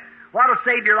to death. What'll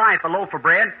save your life? A loaf of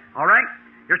bread. All right?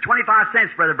 Here's 25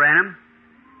 cents, Brother Branham,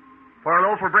 for a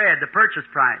loaf of bread, the purchase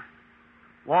price.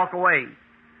 Walk away.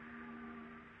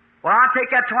 Well, I'll take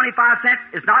that 25 cents.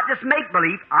 It's not just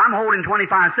make-believe. I'm holding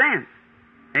 25 cents.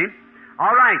 See?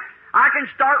 All right. I can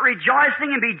start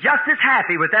rejoicing and be just as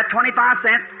happy with that 25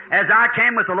 cents as I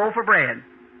can with a loaf of bread.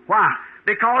 Why?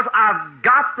 Because I've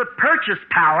got the purchase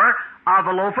power of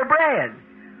a loaf of bread.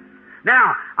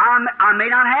 Now, I may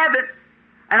not have it,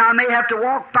 and I may have to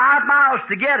walk 5 miles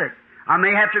to get it. I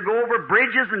may have to go over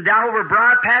bridges and down over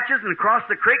broad patches and across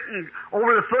the creek and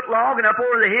over the foot log and up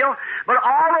over the hill. But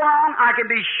all along, I can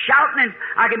be shouting and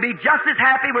I can be just as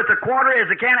happy with a quarter as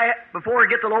I can before I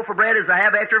get the loaf of bread as I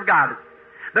have after I've got it.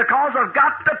 Because I've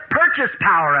got the purchase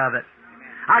power of it.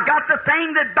 I've got the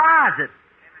thing that buys it.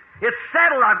 It's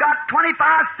settled. I've got 25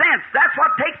 cents. That's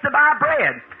what takes to buy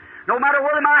bread. No matter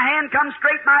whether my hand comes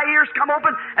straight, my ears come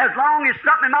open, as long as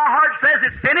something in my heart says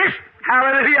it's finished,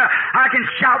 hallelujah, I can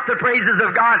shout the praises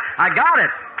of God. I got it.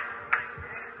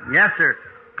 Yes, sir.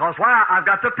 Because why? I've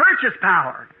got the purchase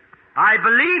power. I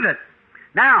believe it.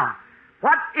 Now,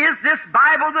 what is this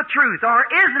Bible the truth, or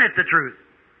isn't it the truth?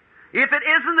 If it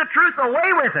isn't the truth, away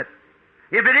with it.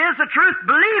 If it is the truth,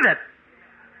 believe it.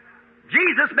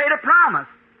 Jesus made a promise.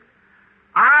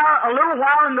 A little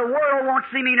while and the world won't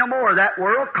see me no more. That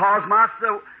world, cosmos,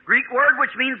 the Greek word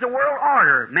which means the world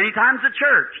order. Many times the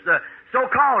church, the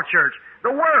so-called church,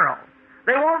 the world.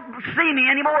 They won't see me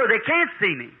anymore. They can't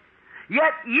see me.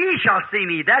 Yet ye shall see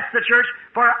me. That's the church.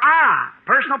 For I,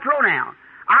 personal pronoun,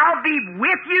 I'll be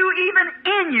with you, even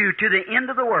in you, to the end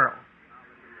of the world.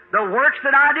 The works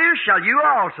that I do shall you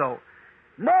also.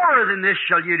 More than this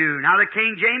shall you do. Now the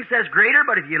King James says greater,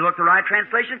 but if you look the right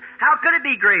translation, how could it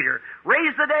be greater?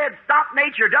 Raised the dead, stopped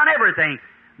nature, done everything.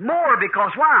 More,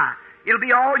 because why? It'll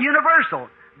be all universal.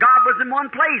 God was in one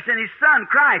place in His Son,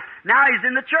 Christ. Now He's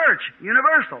in the church,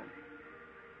 universal.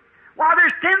 Why,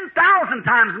 there's 10,000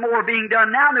 times more being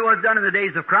done now than was done in the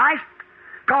days of Christ.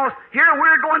 Because here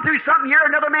we're going through something, here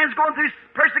another man's going through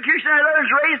persecution, another's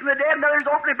raising the dead, another's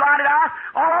opening blinded eyes,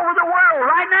 all over the world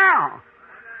right now.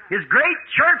 His great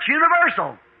church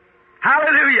universal.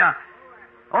 Hallelujah.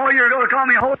 Oh, you're going to call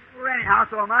me a holy anyhow,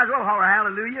 so I might as well holler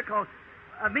hallelujah, because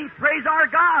it means praise our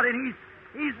God, and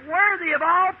He's worthy of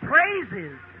all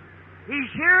praises.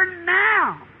 He's here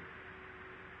now,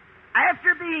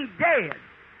 after being dead.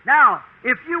 Now,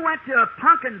 if you went to a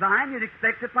pumpkin vine, you'd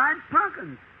expect to find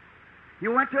pumpkins.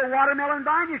 You went to a watermelon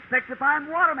vine, you expect to find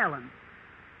watermelons.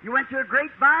 You went to a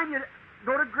grapevine, you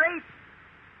go to grapes.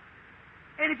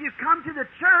 And if you come to the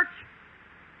church,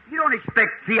 you don't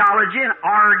expect theology and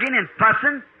arguing and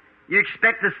fussing. You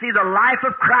expect to see the life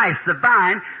of Christ, the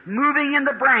vine, moving in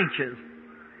the branches,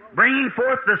 bringing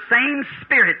forth the same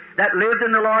Spirit that lived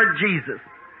in the Lord Jesus.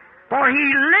 For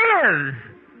He lives.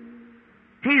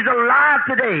 He's alive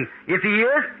today. If He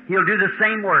is, He'll do the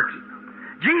same works.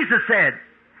 Jesus said,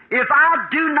 if I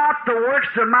do not the works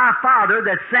of my Father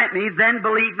that sent me, then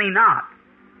believe me not.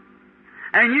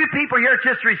 And you people here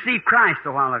just received Christ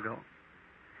a while ago.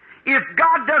 If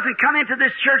God doesn't come into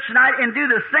this church tonight and do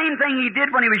the same thing He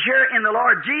did when He was here in the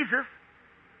Lord Jesus,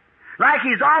 like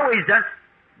He's always done,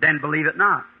 then believe it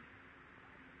not.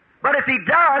 But if He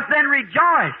does, then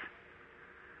rejoice.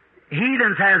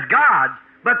 Heathens has gods,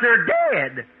 but they're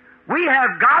dead. We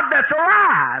have God that's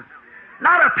alive,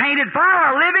 not a painted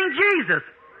fire, a living Jesus.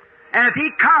 And if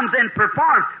He comes and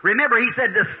performs, remember He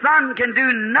said the Son can do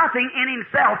nothing in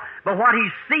Himself but what He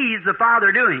sees the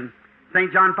Father doing.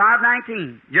 St. John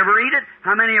 5:19. You ever read it?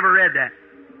 How many ever read that?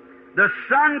 The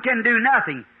Son can do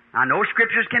nothing. I know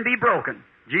Scriptures can be broken.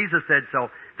 Jesus said so.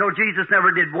 So Jesus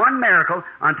never did one miracle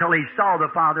until He saw the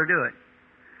Father do it.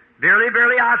 Verily,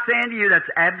 verily, I say unto you, that's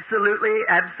absolutely,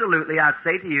 absolutely, I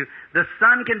say to you, the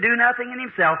Son can do nothing in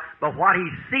Himself but what He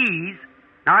sees,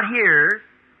 not hears,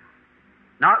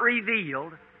 not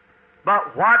revealed,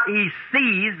 but what He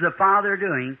sees the Father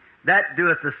doing, that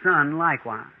doeth the Son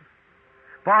likewise.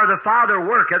 For the Father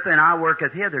worketh, and I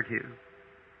worketh hitherto.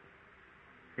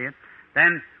 See it?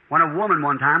 Then, when a woman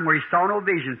one time, where He saw no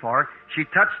vision for her, she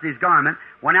touched His garment,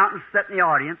 went out and sat in the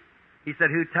audience. He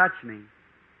said, who touched me?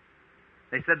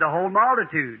 They said, the whole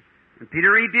multitude. And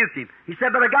Peter rebuked him. He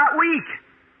said, but I got weak.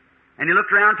 And he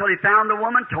looked around till he found the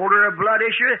woman, told her a blood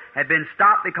issue had been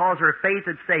stopped because her faith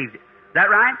had saved it. Is that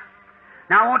right?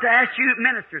 Now I want to ask you,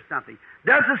 minister, something.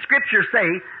 Does the Scripture say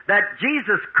that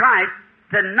Jesus Christ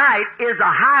tonight is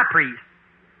a high priest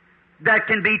that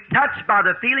can be touched by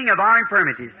the feeling of our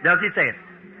infirmities? Does He say it?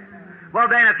 Well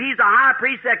then, if He's a high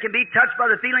priest that can be touched by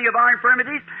the feeling of our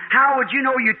infirmities, how would you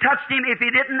know you touched Him if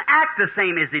He didn't act the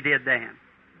same as He did then?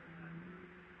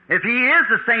 If He is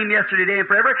the same yesterday, today, and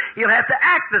forever, He'll have to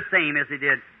act the same as He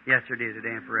did yesterday,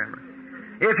 today, and forever.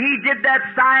 If He did that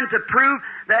sign to prove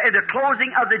the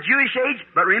closing of the Jewish age,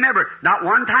 but remember, not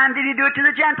one time did He do it to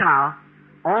the Gentile,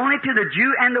 only to the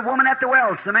Jew and the woman at the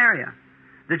well of Samaria.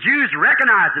 The Jews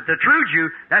recognized it. The true Jew,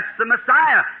 that's the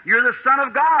Messiah. You're the Son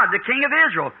of God, the King of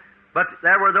Israel. But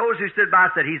there were those who stood by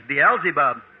and said, He's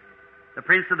Beelzebub, the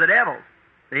prince of the devils.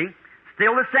 See?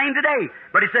 Still the same today.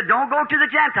 But He said, don't go to the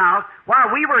Gentiles. Why,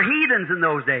 we were heathens in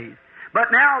those days.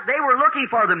 But now they were looking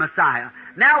for the Messiah.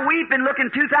 Now we've been looking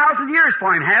 2,000 years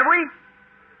for Him, have we?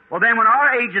 Well then, when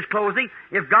our age is closing,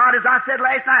 if God, as I said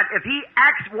last night, if He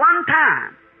acts one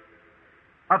time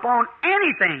upon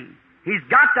anything, He's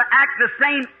got to act the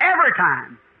same every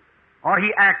time, or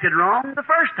He acted wrong the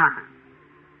first time.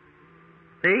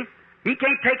 See? He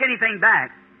can't take anything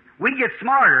back. We get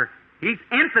smarter. He's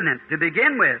infinite to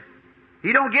begin with.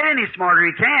 He don't get any smarter.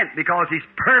 He can't, because He's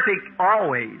perfect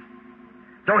always.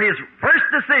 So His first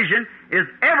decision is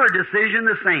every decision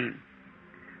the same.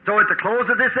 So at the close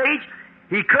of this age,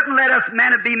 He couldn't let us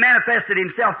be manifested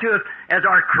Himself to us as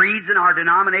our creeds and our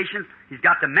denominations. He's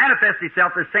got to manifest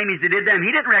Himself the same as He did them.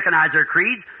 He didn't recognize their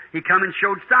creeds. He come and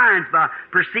showed signs by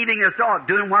perceiving their thought,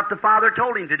 doing what the Father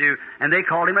told Him to do, and they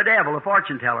called Him a devil, a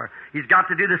fortune teller. He's got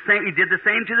to do the same. He did the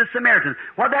same to the Samaritans.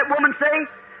 What did that woman say?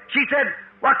 She said,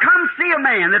 well, come see a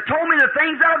man that told me the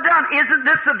things that I've done. Isn't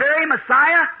this the very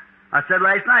Messiah? I said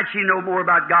last night, she know more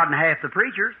about God than half the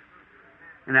preachers.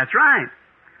 And that's right.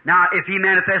 Now, if He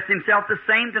manifests Himself the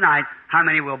same tonight, how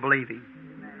many will believe Him?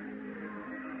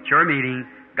 Sure meeting.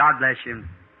 God bless you.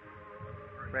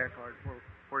 Prayer card.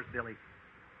 Where's Billy?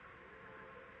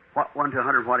 What, 1 to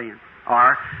 100, what in?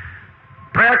 R.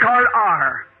 Prayer card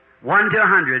R. 1 to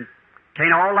 100.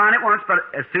 Can't all line at once, but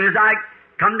as soon as I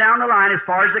come down the line as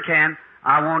far as I can,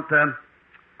 I want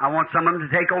some of them to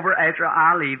take over after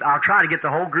I leave. I'll try to get the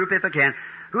whole group if I can.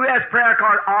 Who has prayer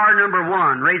card R number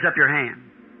 1? Raise up your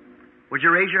hand. Would you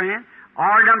raise your hand?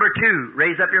 R number 2.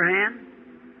 Raise up your hand.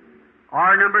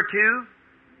 R number 2.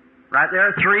 Right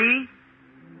there, 3.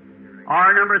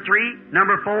 R number 3.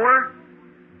 Number 4.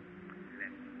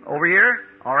 Over here.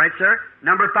 All right, sir.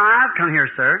 Number 5. Come here,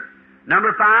 sir.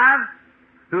 Number 5.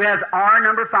 Who has R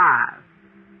number 5?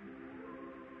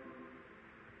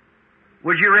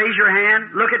 Would you raise your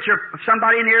hand? Look at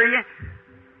somebody near you.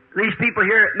 These people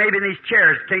here, maybe in these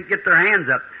chairs, can't get their hands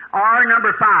up. R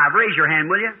number 5. Raise your hand,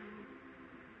 will you?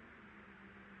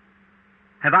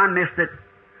 Have I missed it?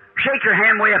 Shake your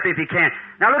hand way up if you can.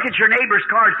 Now look at your neighbor's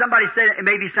card. Somebody said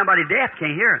maybe somebody deaf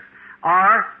can't hear it.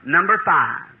 R number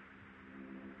 5.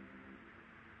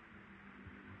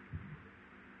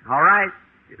 All right.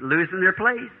 Losing their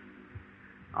place.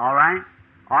 All right.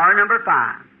 R number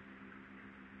 5.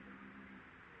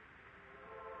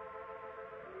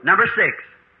 Number 6.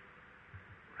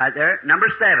 Right there. Number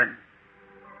 7.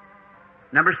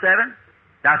 Number 7.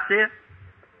 That's it.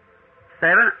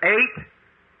 7, 8.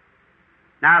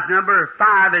 Now if number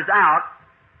 5 is out,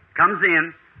 comes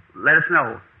in, let us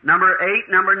know. Number 8,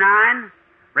 number 9.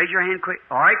 Raise your hand quick.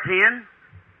 All right, 10.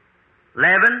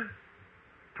 11.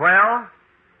 12.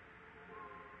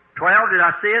 12, did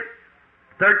I see it?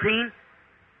 13.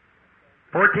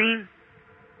 14.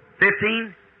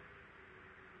 15.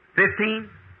 15.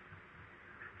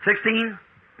 16.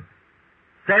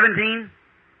 17.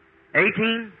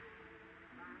 18.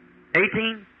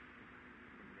 18.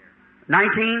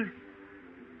 19.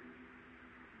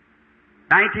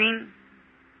 19.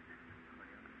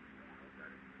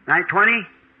 20.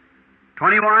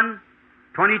 21.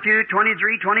 22.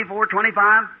 23. 24.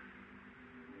 25.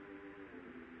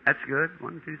 That's good.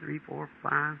 1, 2, 3, 4,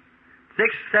 5,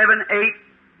 6, 7, 8,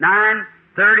 9,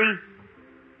 30.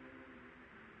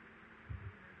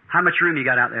 How much room you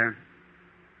got out there?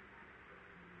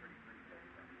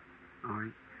 All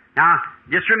right. Now,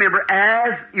 just remember,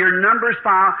 as your numbers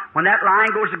file, when that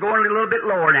line goes to going a little bit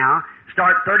lower now,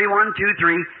 start 31, 2,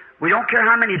 3. We don't care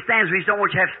how many stands. We just don't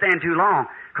want you to have to stand too long,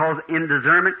 cause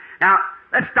indiscernment. Now,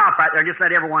 let's stop right there. Just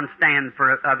let everyone stand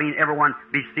everyone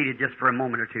be seated just for a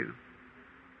moment or two.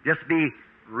 Just be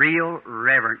real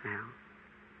reverent now.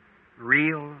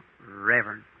 Real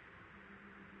reverent.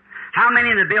 How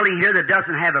many in the building here that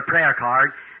doesn't have a prayer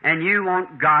card and you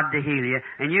want God to heal you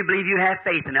and you believe you have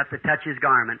faith enough to touch His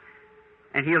garment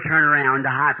and He'll turn around,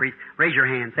 the high priest, raise your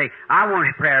hand. Say, I want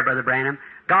a prayer, Brother Branham.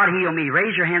 God heal me.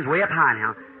 Raise your hands way up high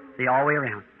now. See, all the way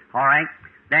around. All right?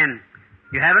 Then,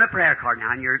 you're having a prayer card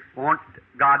now and you want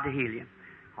God to heal you.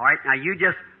 All right? Now, you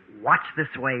just watch this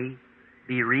way.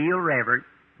 Be real reverent.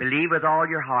 Believe with all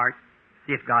your heart.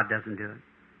 See if God doesn't do it.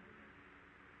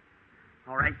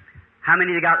 All right? How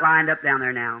many you got lined up down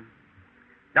there now?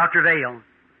 Dr. Vale,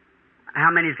 how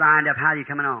many's lined up? How are you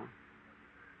coming on?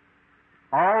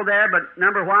 All there, but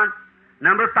number what?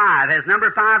 Number 5. Has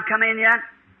number 5 come in yet?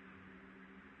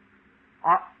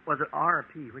 Was it R or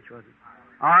P? Which was it?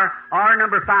 R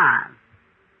number 5.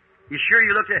 You sure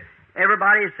you looked at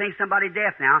everybody and think somebody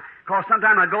deaf now? Because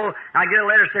sometime I get a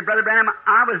letter that said, Brother Branham,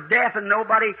 I was deaf and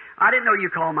I didn't know you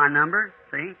called my number.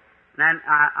 See? And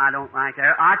I don't like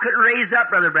that. I couldn't raise up,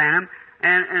 Brother Branham,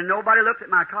 and nobody looked at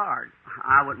my card.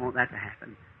 I wouldn't want that to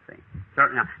happen. See?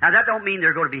 Certainly not. Now, that don't mean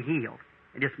they're going to be healed.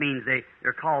 It just means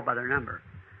they're called by their number.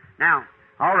 Now,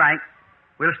 all right,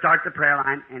 we'll start the prayer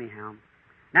line anyhow.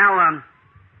 Now,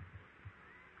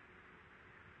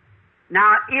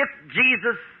 if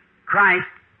Jesus Christ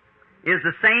is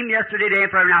the same yesterday, today,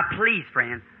 and forever, now please,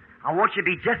 friend, I want you to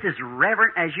be just as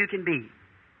reverent as you can be.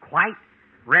 Quite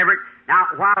reverent. Now,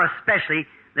 while especially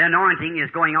the anointing is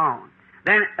going on.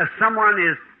 Then if someone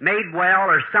is made well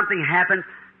or something happens,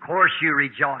 of course you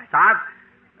rejoice.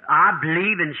 I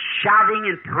believe in shouting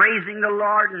and praising the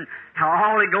Lord and how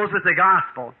all it goes with the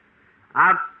gospel.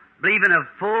 I believe in a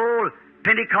full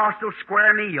Pentecostal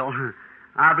square meal.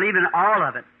 I believe in all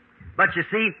of it. But you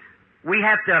see, we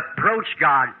have to approach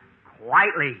God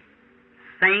quietly,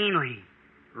 sanely,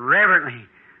 reverently.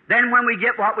 Then when we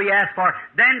get what we ask for,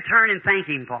 then turn and thank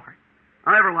Him for it.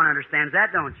 Now, everyone understands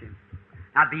that, don't you?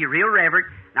 Now, be real reverent.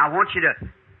 Now, I want you to,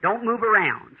 don't move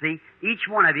around. See, each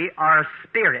one of you are a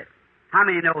spirit. How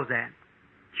many knows that?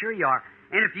 Sure you are.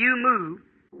 And if you move,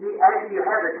 after you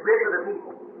have the grip of the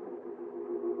people,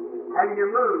 and you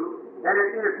move, then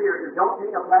it interferes. And don't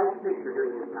take a flash picture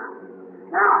during this time.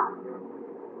 Now,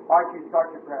 why don't you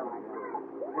start your prayer line?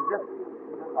 Is this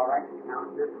all right? Now,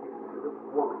 this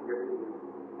woman here.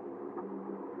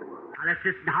 Now, let's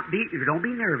just don't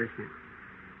be nervous now.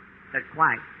 That's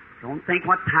quiet. Don't think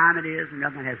what time it is and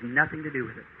nothing. That has nothing to do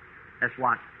with it. Let's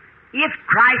watch. If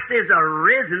Christ is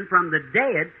arisen from the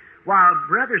dead, well,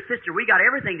 brother, sister, we got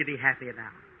everything to be happy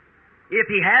about. If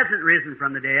He hasn't risen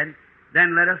from the dead,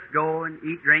 then let us go and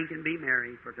eat, drink, and be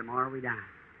merry, for tomorrow we die.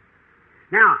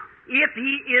 Now, if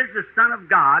He is the Son of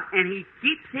God, and He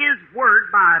keeps His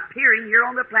word by appearing here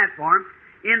on the platform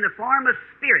in the form of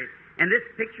Spirit, and this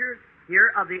picture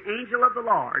here of the angel of the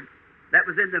Lord that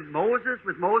was in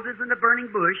with Moses in the burning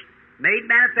bush, made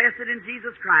manifested in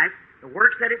Jesus Christ, the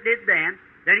works that it did then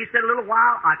He said, a little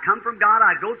while, I come from God,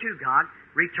 I go to God,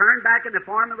 return back in the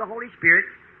form of the Holy Spirit,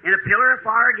 in a pillar of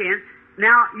fire again.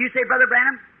 Now, you say, Brother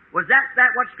Branham, was that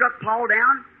what struck Paul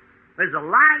down? There's a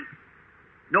light.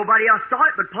 Nobody else saw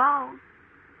it but Paul.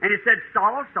 And it said,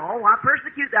 Saul, Saul, why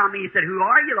persecute thou me? He said, who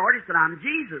are you, Lord? He said, I'm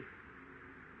Jesus.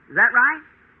 Is that right?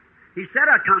 He said,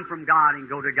 I come from God and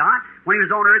go to God. When He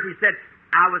was on earth, He said,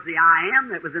 I was the I am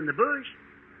that was in the bush.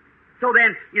 So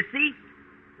then, you see,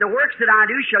 the works that I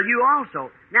do shall you also.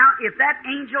 Now, if that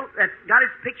angel that's got his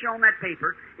picture on that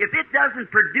paper, if it doesn't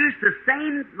produce the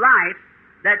same life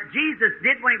that Jesus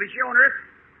did when He was here on earth,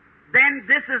 then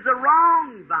this is the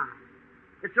wrong vine.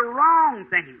 It's a wrong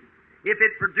thing. If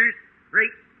it produced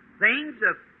great things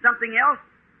of something else,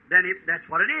 then that's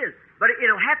what it is. But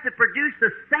it'll have to produce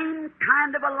the same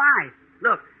kind of a life.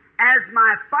 Look, as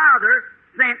my Father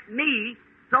sent me,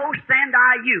 so send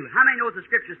I you. How many knows the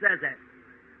Scripture says that?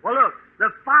 Well, look,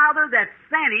 the Father that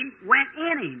sent Him went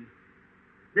in Him.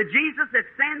 The Jesus that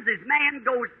sends His man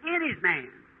goes in His man.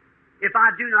 If I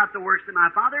do not the works of my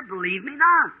Father, believe me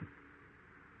not.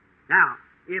 Now,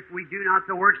 if we do not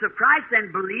the works of Christ,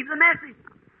 then believe the message.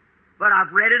 But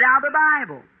I've read it out of the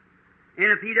Bible. And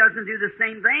if He doesn't do the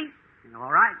same thing, then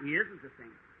all right, He isn't the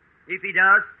same. If He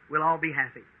does, we'll all be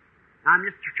happy. I'm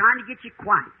just trying to get you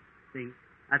quiet, see?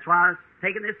 That's why I was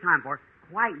taking this time for it.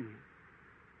 Quieten you.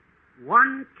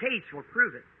 One case will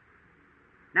prove it.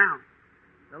 Now,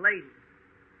 the lady,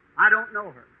 I don't know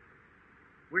her.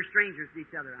 We're strangers to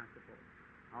each other, I suppose.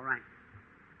 All right.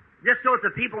 Just so that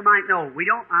the people might know.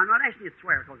 I'm not asking you to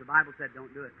swear, because the Bible said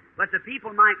don't do it. But the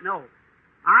people might know.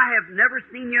 I have never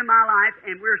seen you in my life,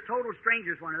 and we're total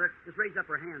strangers one another. Just raise up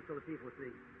her hand so the people will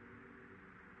see.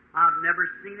 I've never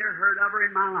seen her, heard of her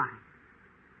in my life.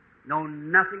 Know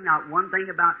nothing, not one thing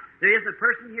about. There is a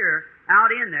person here,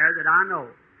 out in there, that I know.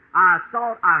 I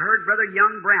heard Brother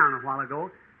Young Brown a while ago.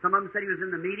 Some of them said he was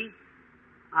in the meeting,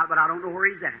 but I don't know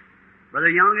where he's at. Brother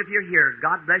Young, if you're here,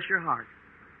 God bless your heart.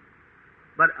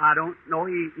 But I don't know.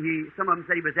 Some of them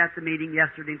said he was at the meeting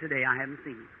yesterday and today. I haven't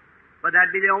seen him. But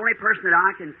that'd be the only person that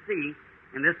I can see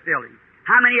in this building.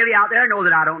 How many of you out there know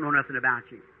that I don't know nothing about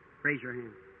you? Raise your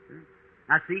hand.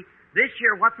 Now see, this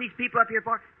year, what's these people up here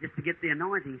for? Just to get the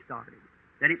anointing started.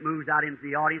 Then it moves out into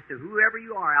the audience to whoever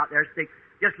you are out there.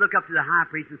 Just look up to the high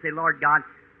priest and say, Lord God,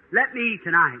 let me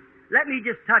tonight, let me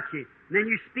just touch you. And then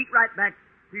you speak right back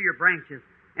through your branches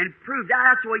and prove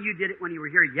that's the way you did it when you were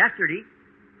here yesterday.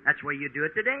 That's the way you do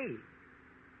it today.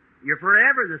 You're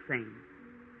forever the same.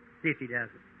 See if He does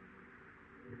it.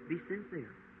 Just be sincere.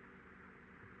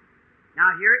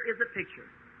 Now here is a picture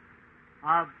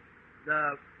of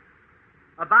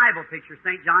a Bible picture,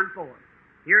 St. John 4.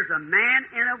 Here's a man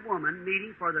and a woman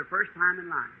meeting for their first time in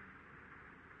life.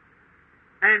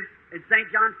 And in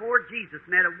St. John 4, Jesus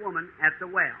met a woman at the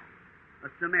well, a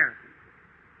Samaritan.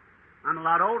 I'm a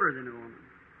lot older than the woman.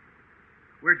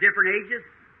 We're different ages,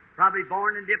 probably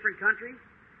born in different countries,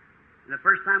 and the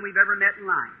first time we've ever met in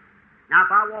life. Now,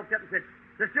 if I walked up and said,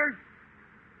 Sister,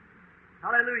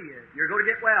 hallelujah, you're going to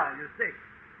get well, you're sick.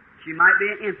 She might be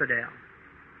an infidel.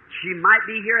 She might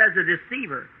be here as a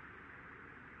deceiver.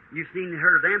 You've seen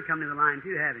heard of them come to the line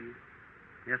too, haven't you?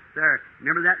 Yes, sir.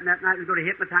 Remember that night he was going to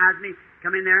hypnotize me?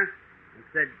 Come in there and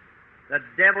said, the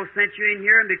devil sent you in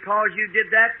here, and because you did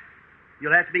that,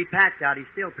 you'll have to be packed out. He's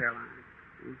still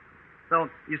paralyzed. So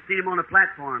you've seen him on a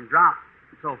platform, drop,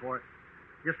 and so forth.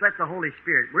 Just let the Holy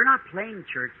Spirit. We're not playing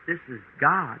church. This is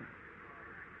God.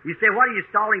 You say, what are you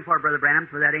stalling for, Brother Branham?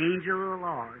 For that angel of the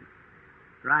Lord.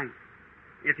 Right.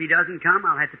 If he doesn't come,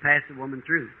 I'll have to pass the woman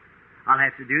through. I'll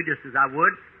have to do just as I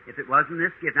would if it wasn't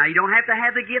this gift. Now, you don't have to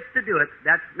have the gift to do it.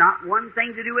 That's not one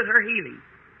thing to do with her healing.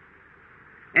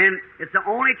 And it's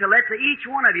only to let each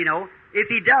one of you know, if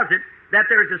he does it, that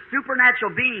there's a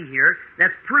supernatural being here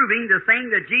that's proving the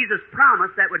thing that Jesus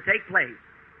promised that would take place.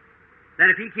 Then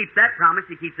if he keeps that promise,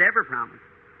 he keeps every promise.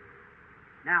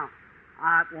 Now,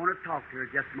 I want to talk to her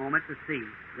just a moment to see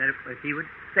that if he would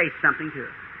say something to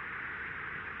her.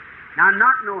 Now,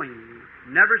 not knowing you,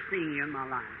 never seeing you in my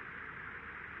life,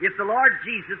 if the Lord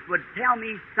Jesus would tell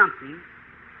me something,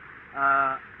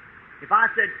 if I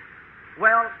said,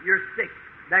 well, you're sick,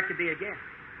 that could be a guess.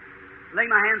 Lay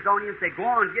my hands on you and say, go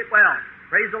on, get well.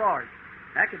 Praise the Lord.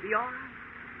 That could be all right.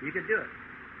 You could do it.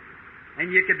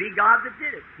 And you could be God that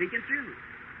did it, speaking through me.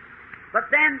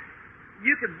 But then,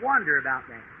 you could wonder about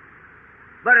that.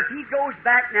 But if he goes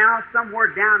back now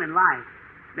somewhere down in life,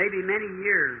 maybe many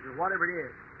years or whatever it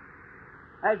is.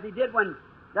 As he did when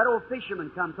that old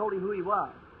fisherman come, told him who he was,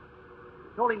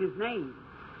 told him his name,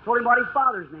 told him what his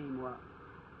father's name was.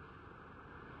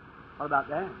 What about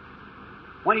that?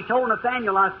 When he told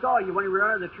Nathaniel, I saw you when you were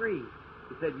under the tree,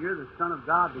 he said, you're the Son of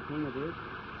God, the King of Israel.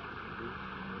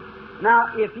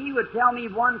 Now, if he would tell me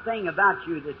one thing about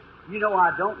you that you know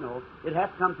I don't know, it has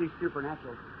to come through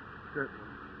supernatural scripture.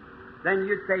 Then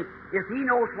you'd say, if he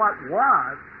knows what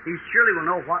was, he surely will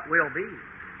know what will be.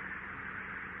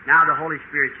 Now the Holy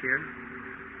Spirit's here.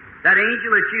 That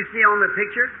angel that you see on the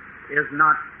picture is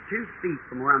not 2 feet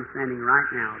from where I'm standing right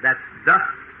now. That's thus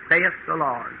saith the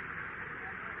Lord.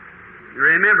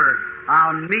 Remember,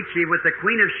 I'll meet you with the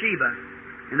Queen of Sheba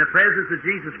in the presence of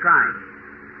Jesus Christ.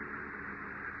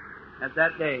 At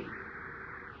that day,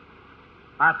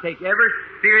 I take every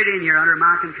spirit in here under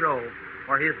my control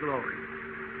for His glory.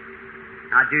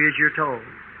 I do as you're told.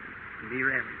 Be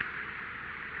ready.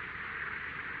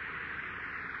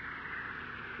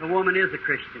 The woman is a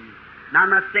Christian. Now, I'm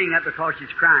not saying that because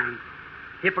she's crying.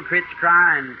 Hypocrites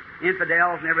cry and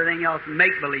infidels and everything else and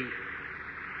make-believe.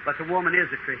 But the woman is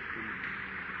a Christian.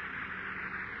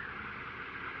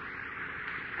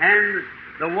 And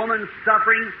the woman's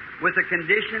suffering with the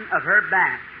condition of her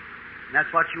back. And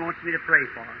that's what she wants me to pray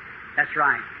for. That's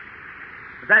right.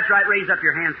 If that's right, raise up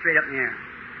your hand straight up in the air.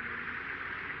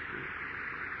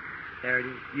 There it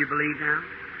is. You believe now?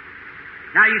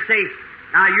 Now you say,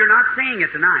 now you're not saying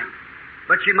it tonight,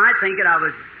 but you might think that I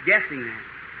was guessing that.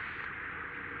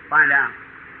 Find out.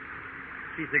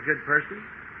 She's a good person.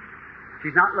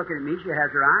 She's not looking at me. She has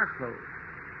her eyes closed.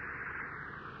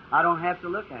 I don't have to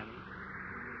look at her.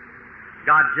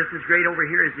 God's just as great over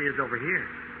here as He is over here.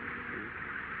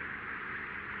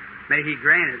 May He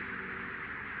grant it.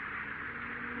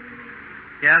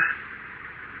 Yes,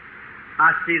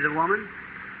 I see the woman.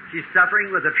 She's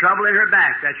suffering with a trouble in her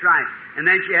back. That's right. And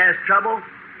then she has trouble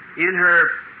in her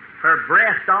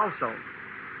breast also.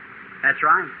 That's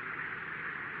right.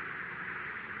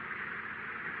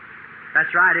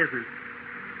 That's right, isn't it?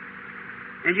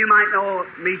 And you might know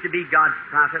me to be God's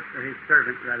prophet, or His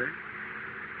servant, rather.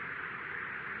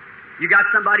 You got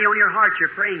somebody on your heart you're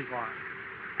praying for.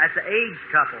 That's an aged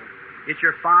couple. It's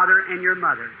your father and your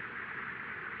mother.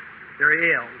 They're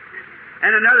ill.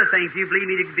 And another thing, if you believe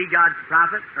me to be God's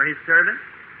prophet or His servant,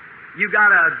 you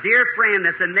got a dear friend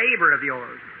that's a neighbor of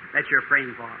yours that you're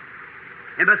praying for.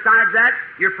 And besides that,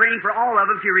 you're praying for all of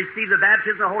them to receive the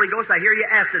baptism of the Holy Ghost. I hear you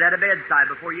ask it at a bedside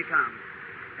before you come.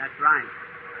 That's right.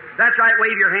 That's right.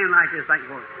 Wave your hand like this, like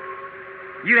before.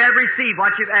 You have received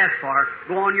what you've asked for.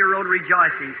 Go on your road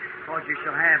rejoicing, because you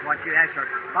shall have what you asked for.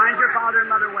 Find your father and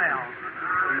mother well.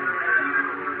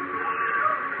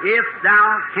 If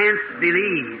thou canst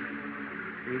believe.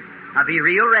 Now be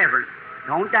real reverent.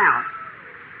 Don't doubt.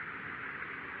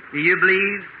 Do you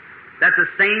believe that the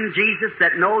same Jesus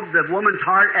that knowed the woman's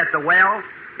heart at the well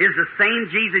is the same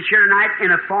Jesus here tonight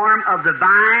in a form of the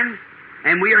vine,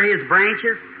 and we are His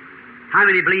branches? How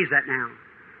many believes that now?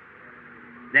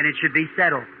 Then it should be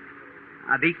settled.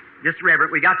 Be just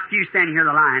reverent. We got a few standing here in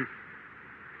the line.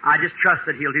 I just trust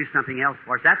that He'll do something else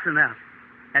for us. That's enough.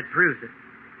 That proves it.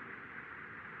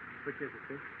 Which is it,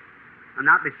 see? I'm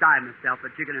not beside myself,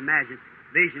 but you can imagine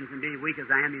visions and being weak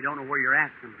as I am, you don't know where you're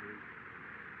at sometimes.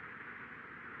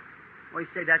 Well,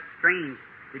 you say, that's strange.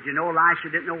 Did you know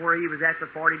Elisha didn't know where he was at for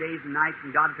 40 days and nights,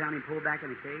 and God found him pulled back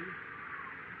in a cave?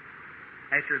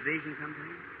 After a vision come to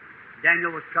him?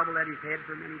 Daniel was troubled at his head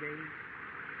for many days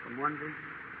from one vision.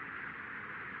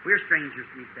 We're strangers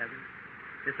to each other.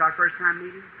 This our first time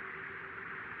meeting?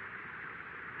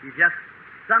 You just,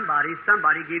 somebody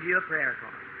gave you a prayer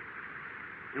card.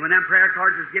 And when them prayer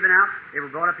cards was given out, they were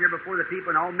brought up here before the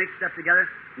people and all mixed up together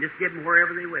and just give them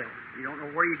wherever they will. You don't know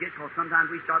where you get, because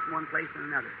sometimes we start from one place and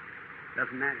another.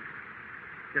 Doesn't matter.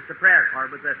 Just a prayer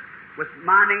card with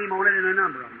my name on it and a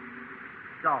number on it.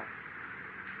 That's all.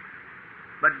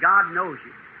 But God knows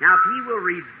you. Now, if He will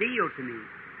reveal to me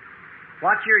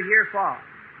what you're here for,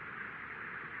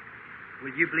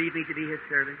 will you believe me to be His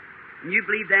servant? And you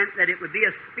believe then that it would be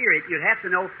a spirit, you'd have to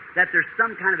know that there's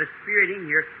some kind of a spirit in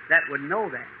here that would know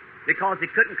that, because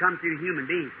it couldn't come through human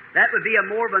beings. That would be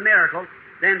more of a miracle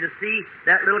than to see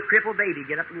that little crippled baby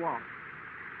get up and walk.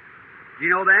 Do you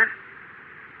know that?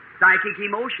 Psychic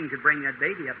emotion could bring that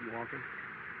baby up and walk.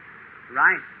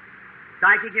 Right.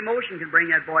 Psychic emotion can bring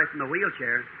that boy from the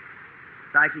wheelchair.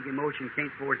 Psychic emotion can't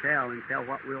foretell and tell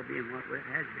what will be and what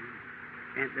has been.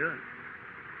 Can't do it.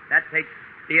 That takes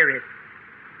spirit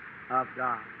of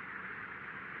God.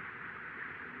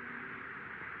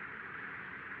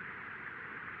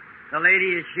 The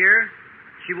lady is here.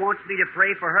 She wants me to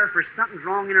pray for her for something's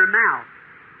wrong in her mouth.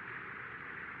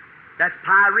 That's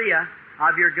pyorrhea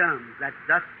of your gums. That's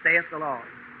thus saith the Lord.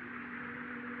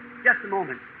 Just a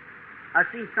moment. I've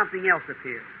seen something else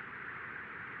appear.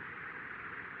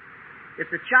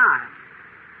 It's a child.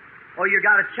 Oh, you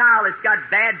got a child that's got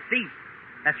bad feet.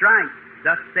 That's right.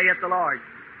 Thus saith the Lord.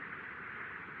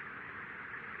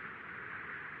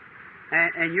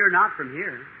 And you're not from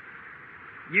here.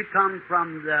 You come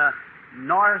from the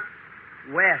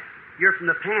northwest. You're from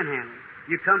the Panhandle.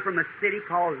 You come from a city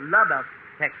called Lubbock,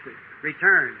 Texas.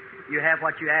 Return. You have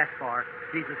what you asked for.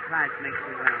 Jesus Christ makes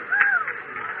you well.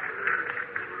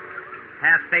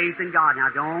 Have faith in God. Now,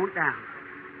 don't doubt.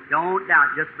 Don't doubt.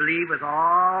 Just believe with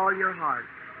all your heart,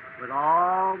 with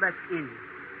all that's in you.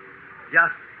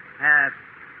 Just have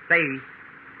faith.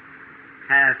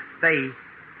 Have faith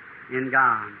in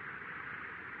God.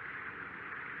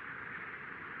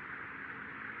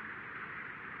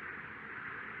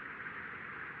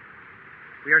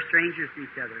 We are strangers to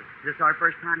each other. Is this our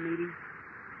first time meeting?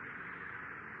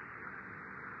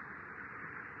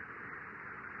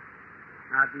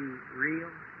 I'll be real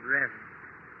reverent.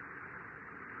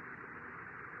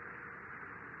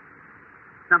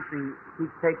 Something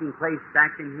keeps taking place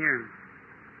back in here.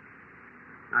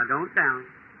 Now don't doubt.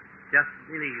 Just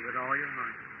believe with all your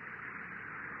heart.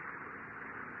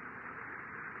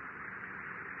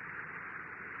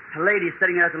 A lady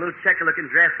sitting there with a little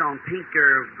checker-looking dress on, pink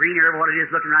or green or what it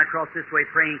is, looking right across this way,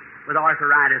 praying with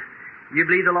arthritis. You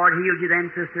believe the Lord healed you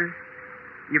then, sister?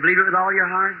 You believe it with all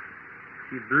your heart?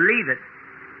 If you believe it,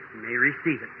 you may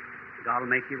receive it. God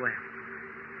will make you well.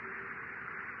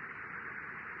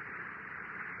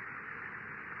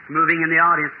 Moving in the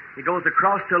audience, it goes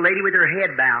across to a lady with her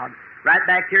head bowed. Right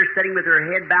back here, sitting with her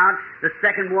head bowed. The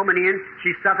second woman in,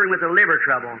 she's suffering with a liver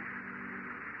trouble.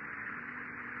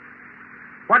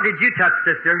 What did you touch,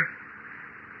 sister?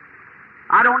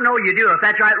 I don't know you do. If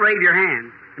that's right, wave your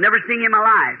hand. I've never seen you in my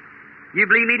life. You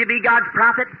believe me to be God's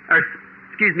prophet? Or,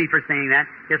 excuse me for saying that,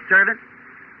 His servant?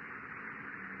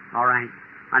 All right.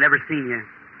 I never seen you.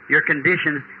 Your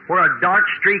conditions, where a dark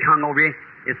streak hung over you,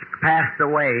 it's passed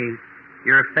away.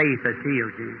 Your faith has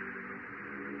healed you.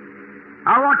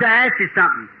 I want to ask you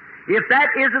something. If that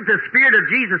isn't the Spirit of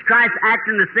Jesus Christ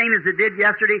acting the same as it did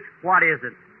yesterday, what is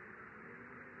it?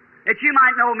 That you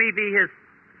might know me be His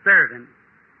servant.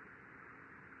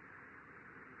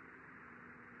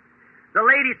 The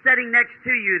lady sitting next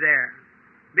to you there,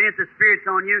 being the Spirit's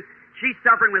on you, she's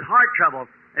suffering with heart trouble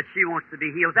that she wants to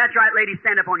be healed. That's right, lady,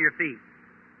 stand up on your feet.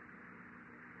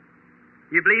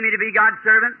 You believe me to be God's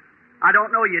servant? I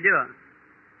don't know you do.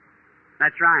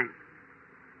 That's right.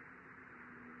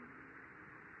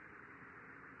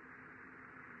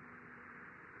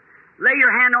 Lay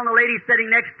your hand on the lady sitting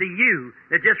next to you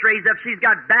that just raised up. She's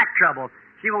got back trouble.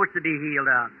 She wants to be healed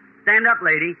up. Stand up,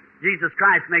 lady. Jesus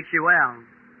Christ makes you well.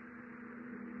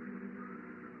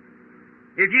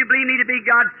 If you believe me to be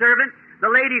God's servant, the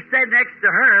lady sitting next to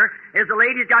her is the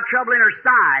lady who's got trouble in her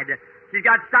side. She's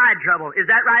got side trouble. Is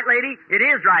that right, lady? It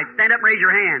is right. Stand up and raise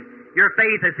your hand. Your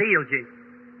faith has healed you.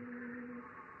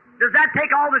 Does that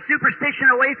take all the superstition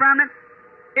away from it?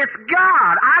 It's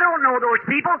God. I don't know those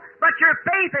people, but your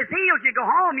faith has healed you. Go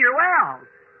home, you're well.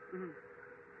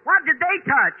 What did they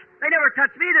touch? They never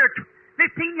touched me. They're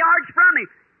 15 yards from me.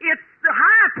 It's the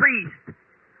high priest.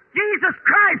 Jesus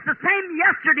Christ, the same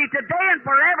yesterday, today, and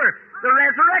forever. The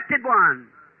resurrected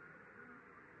one.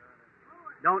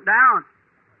 Don't doubt.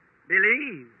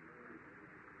 Believe.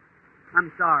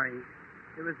 I'm sorry.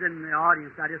 It was in the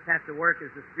audience. I just have to work as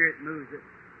the Spirit moves. It's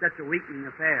such a weakening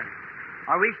affair.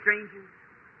 Are we strangers?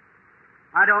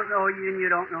 I don't know you and you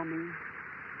don't know me.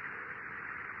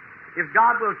 If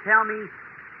God will tell me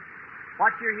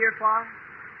what you're here for,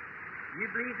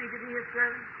 you believe me to be His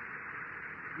servant,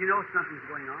 you know something's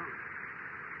going on.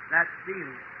 That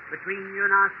feeling between you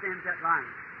and I stands that line.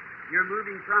 You're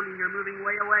moving from Him, you're moving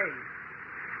way away.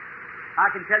 I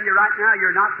can tell you right now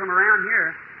you're not from around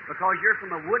here because you're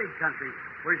from a wooded country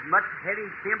where there's much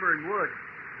heavy timber and wood.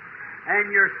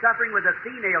 And you're suffering with a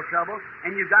female trouble,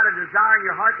 and you've got a desire in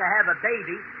your heart to have a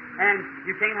baby, and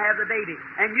you can't have the baby.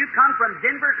 And you come from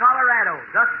Denver, Colorado.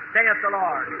 Thus saith the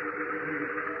Lord.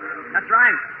 That's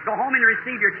right. Go home and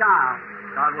receive your child.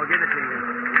 God will give it to you.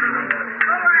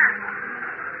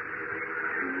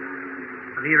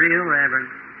 Be real, Reverend.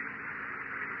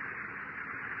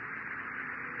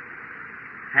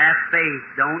 Have faith.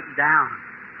 Don't doubt.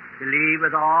 Believe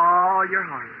with all your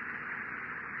heart.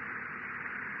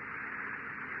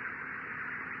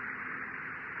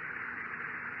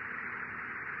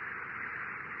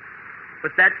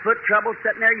 With that foot trouble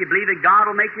sitting there, you believe that God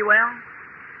will make you well?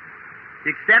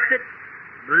 You accept it?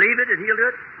 Believe it, and He'll do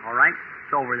it? All right,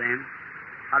 it's over then.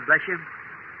 God bless you.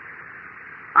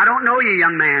 I don't know you,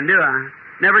 young man, do I?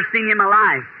 Never seen you in my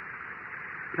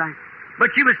life. But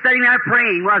you was sitting there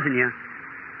praying, wasn't you?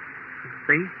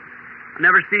 See? I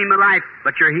never seen you in my life,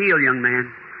 but you're healed, young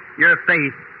man. Your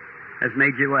faith has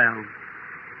made you well.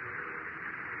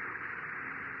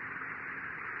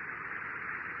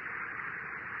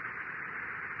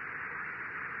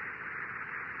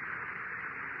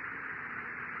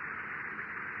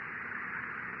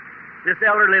 This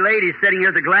elderly lady sitting here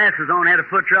with the glasses on had a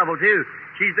foot trouble too.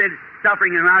 She's been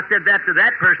suffering, and when I said that to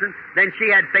that person, then she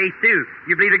had faith too.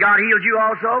 You believe that God healed you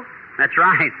also? That's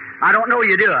right. I don't know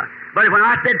you, do I? But when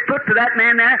I said foot to that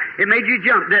man there, it made you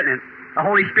jump, didn't it? The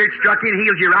Holy Spirit struck you and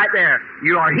healed you right there.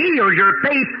 You are healed. Your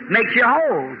faith makes you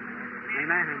whole.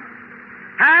 Amen.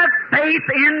 Have faith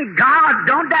in God.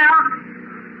 Don't doubt.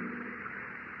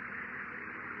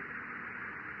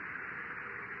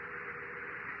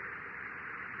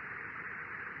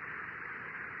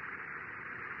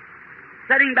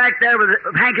 Sitting back there with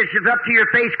a handkerchief up to your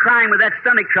face crying with that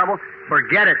stomach trouble,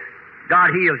 forget it.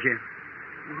 God heals you.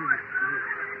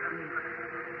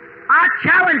 I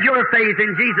challenge your faith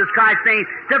in Jesus Christ's name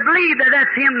to believe that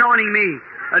that's Him anointing me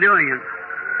doing it.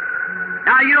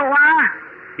 Now, you know why?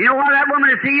 You know why that woman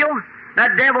is healed?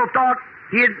 That devil thought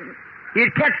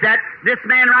he'd catch that. This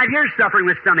man right here is suffering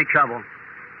with stomach trouble.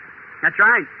 That's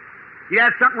right. You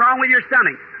have something wrong with your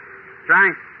stomach. That's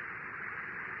right.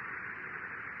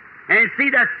 And see,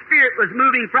 that spirit was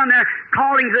moving from there,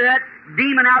 calling to that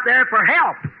demon out there for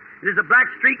help. There's a black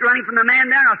streak running from the man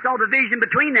there, and I saw the vision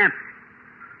between them.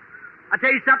 I'll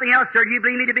tell you something else, sir. Do you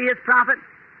believe me to be His prophet?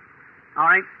 All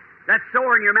right. That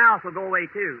sore in your mouth will go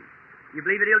away, too. You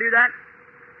believe that He'll do that?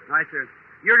 All right, sir.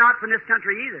 You're not from this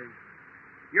country either.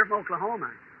 You're from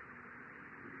Oklahoma.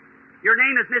 Your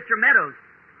name is Mr. Meadows.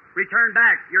 Return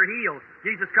back. You're healed.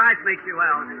 Jesus Christ makes you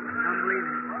well.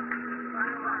 Unbelievable.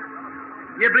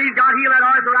 You believe God healed that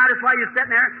arthritis while you're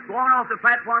sitting there, going off the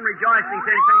platform rejoicing,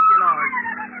 saying, thank you, Lord.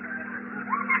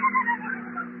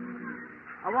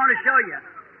 I want to show you.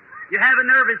 You have a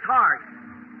nervous heart.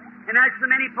 And that's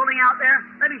the many pulling out there.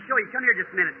 Let me show you. Come here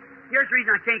just a minute. Here's the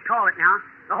reason I can't call it now.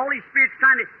 The Holy Spirit's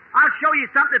trying to... I'll show you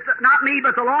something that's not me,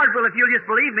 but the Lord will if you'll just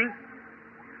believe me.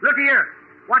 Look here.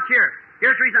 Watch here.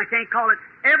 Here's the reason I can't call it.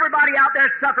 Everybody out there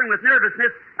suffering with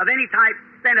nervousness of any type,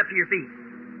 stand up to your feet.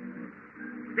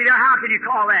 See, now, how can you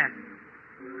call that?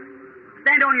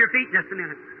 Stand on your feet just a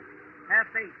minute. Have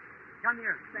faith. Come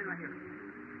here. Stand right here.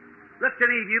 Look to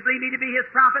me. Do you believe me to be His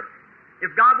prophet?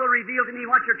 If God will reveal to me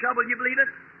what's your trouble, you believe it?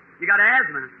 You got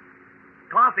asthma,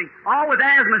 coughing. All with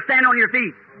asthma, stand on your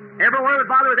feet. Everywhere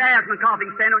with bother with asthma, coughing,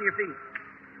 stand on your feet.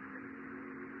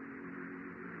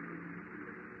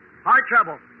 Heart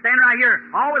trouble, stand right here.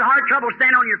 All with heart trouble,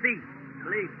 stand on your feet.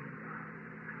 Believe.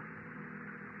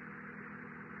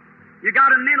 You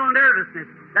got a mental nervousness.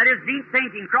 That is deep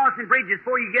thinking, crossing bridges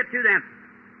before you get to them.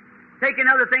 Taking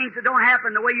other things that don't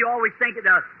happen the way you always think it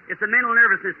does. It's a mental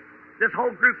nervousness. This whole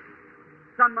group's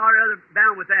some or other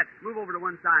bound with that. Move over to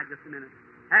one side just a minute.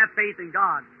 Have faith in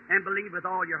God and believe with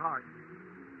all your heart.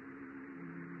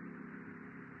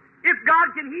 If God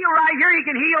can heal right here, He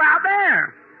can heal out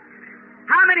there.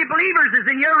 How many believers is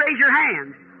in here? Raise your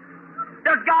hand.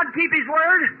 Does God keep His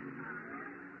word?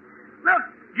 Look,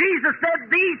 Jesus said,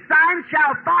 these signs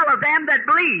shall follow them that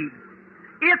believe.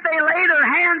 If they lay their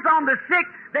hands on the sick,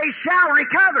 they shall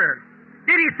recover.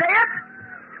 Did He say it?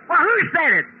 Well, who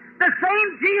said it? The same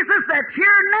Jesus that's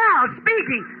here now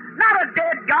speaking. Not a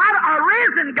dead God, a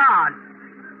risen God.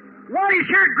 One is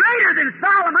here greater than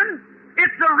Solomon.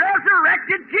 It's the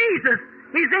resurrected Jesus.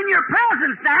 He's in your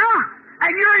presence now,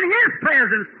 and you're in His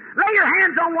presence. Lay your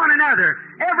hands on one another.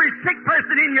 Every sick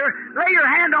person in here, lay your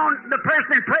hand on the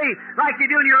person and pray like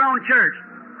you do in your own church.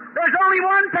 There's only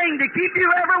one thing to keep you,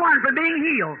 everyone, from being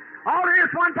healed. All there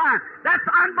is one time. That's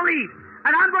unbelief.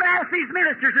 And I'm going to ask these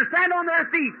ministers to stand on their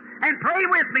feet and pray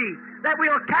with me that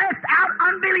we'll cast out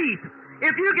unbelief.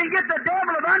 If you can get the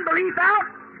devil of unbelief out,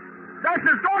 this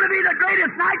is going to be the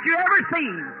greatest night you ever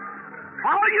seen.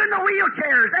 All you in the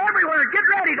wheelchairs, everywhere, get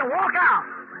ready to walk out.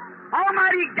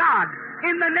 Almighty God,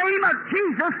 in the name of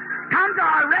Jesus, come to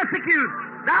our rescue.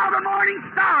 Thou the morning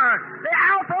star, the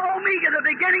Alpha Omega, the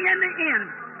beginning and the end.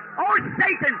 Oh,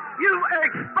 Satan, you are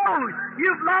exposed.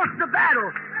 You've lost the battle.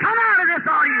 Come out of this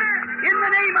audience in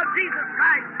the name of Jesus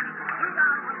Christ.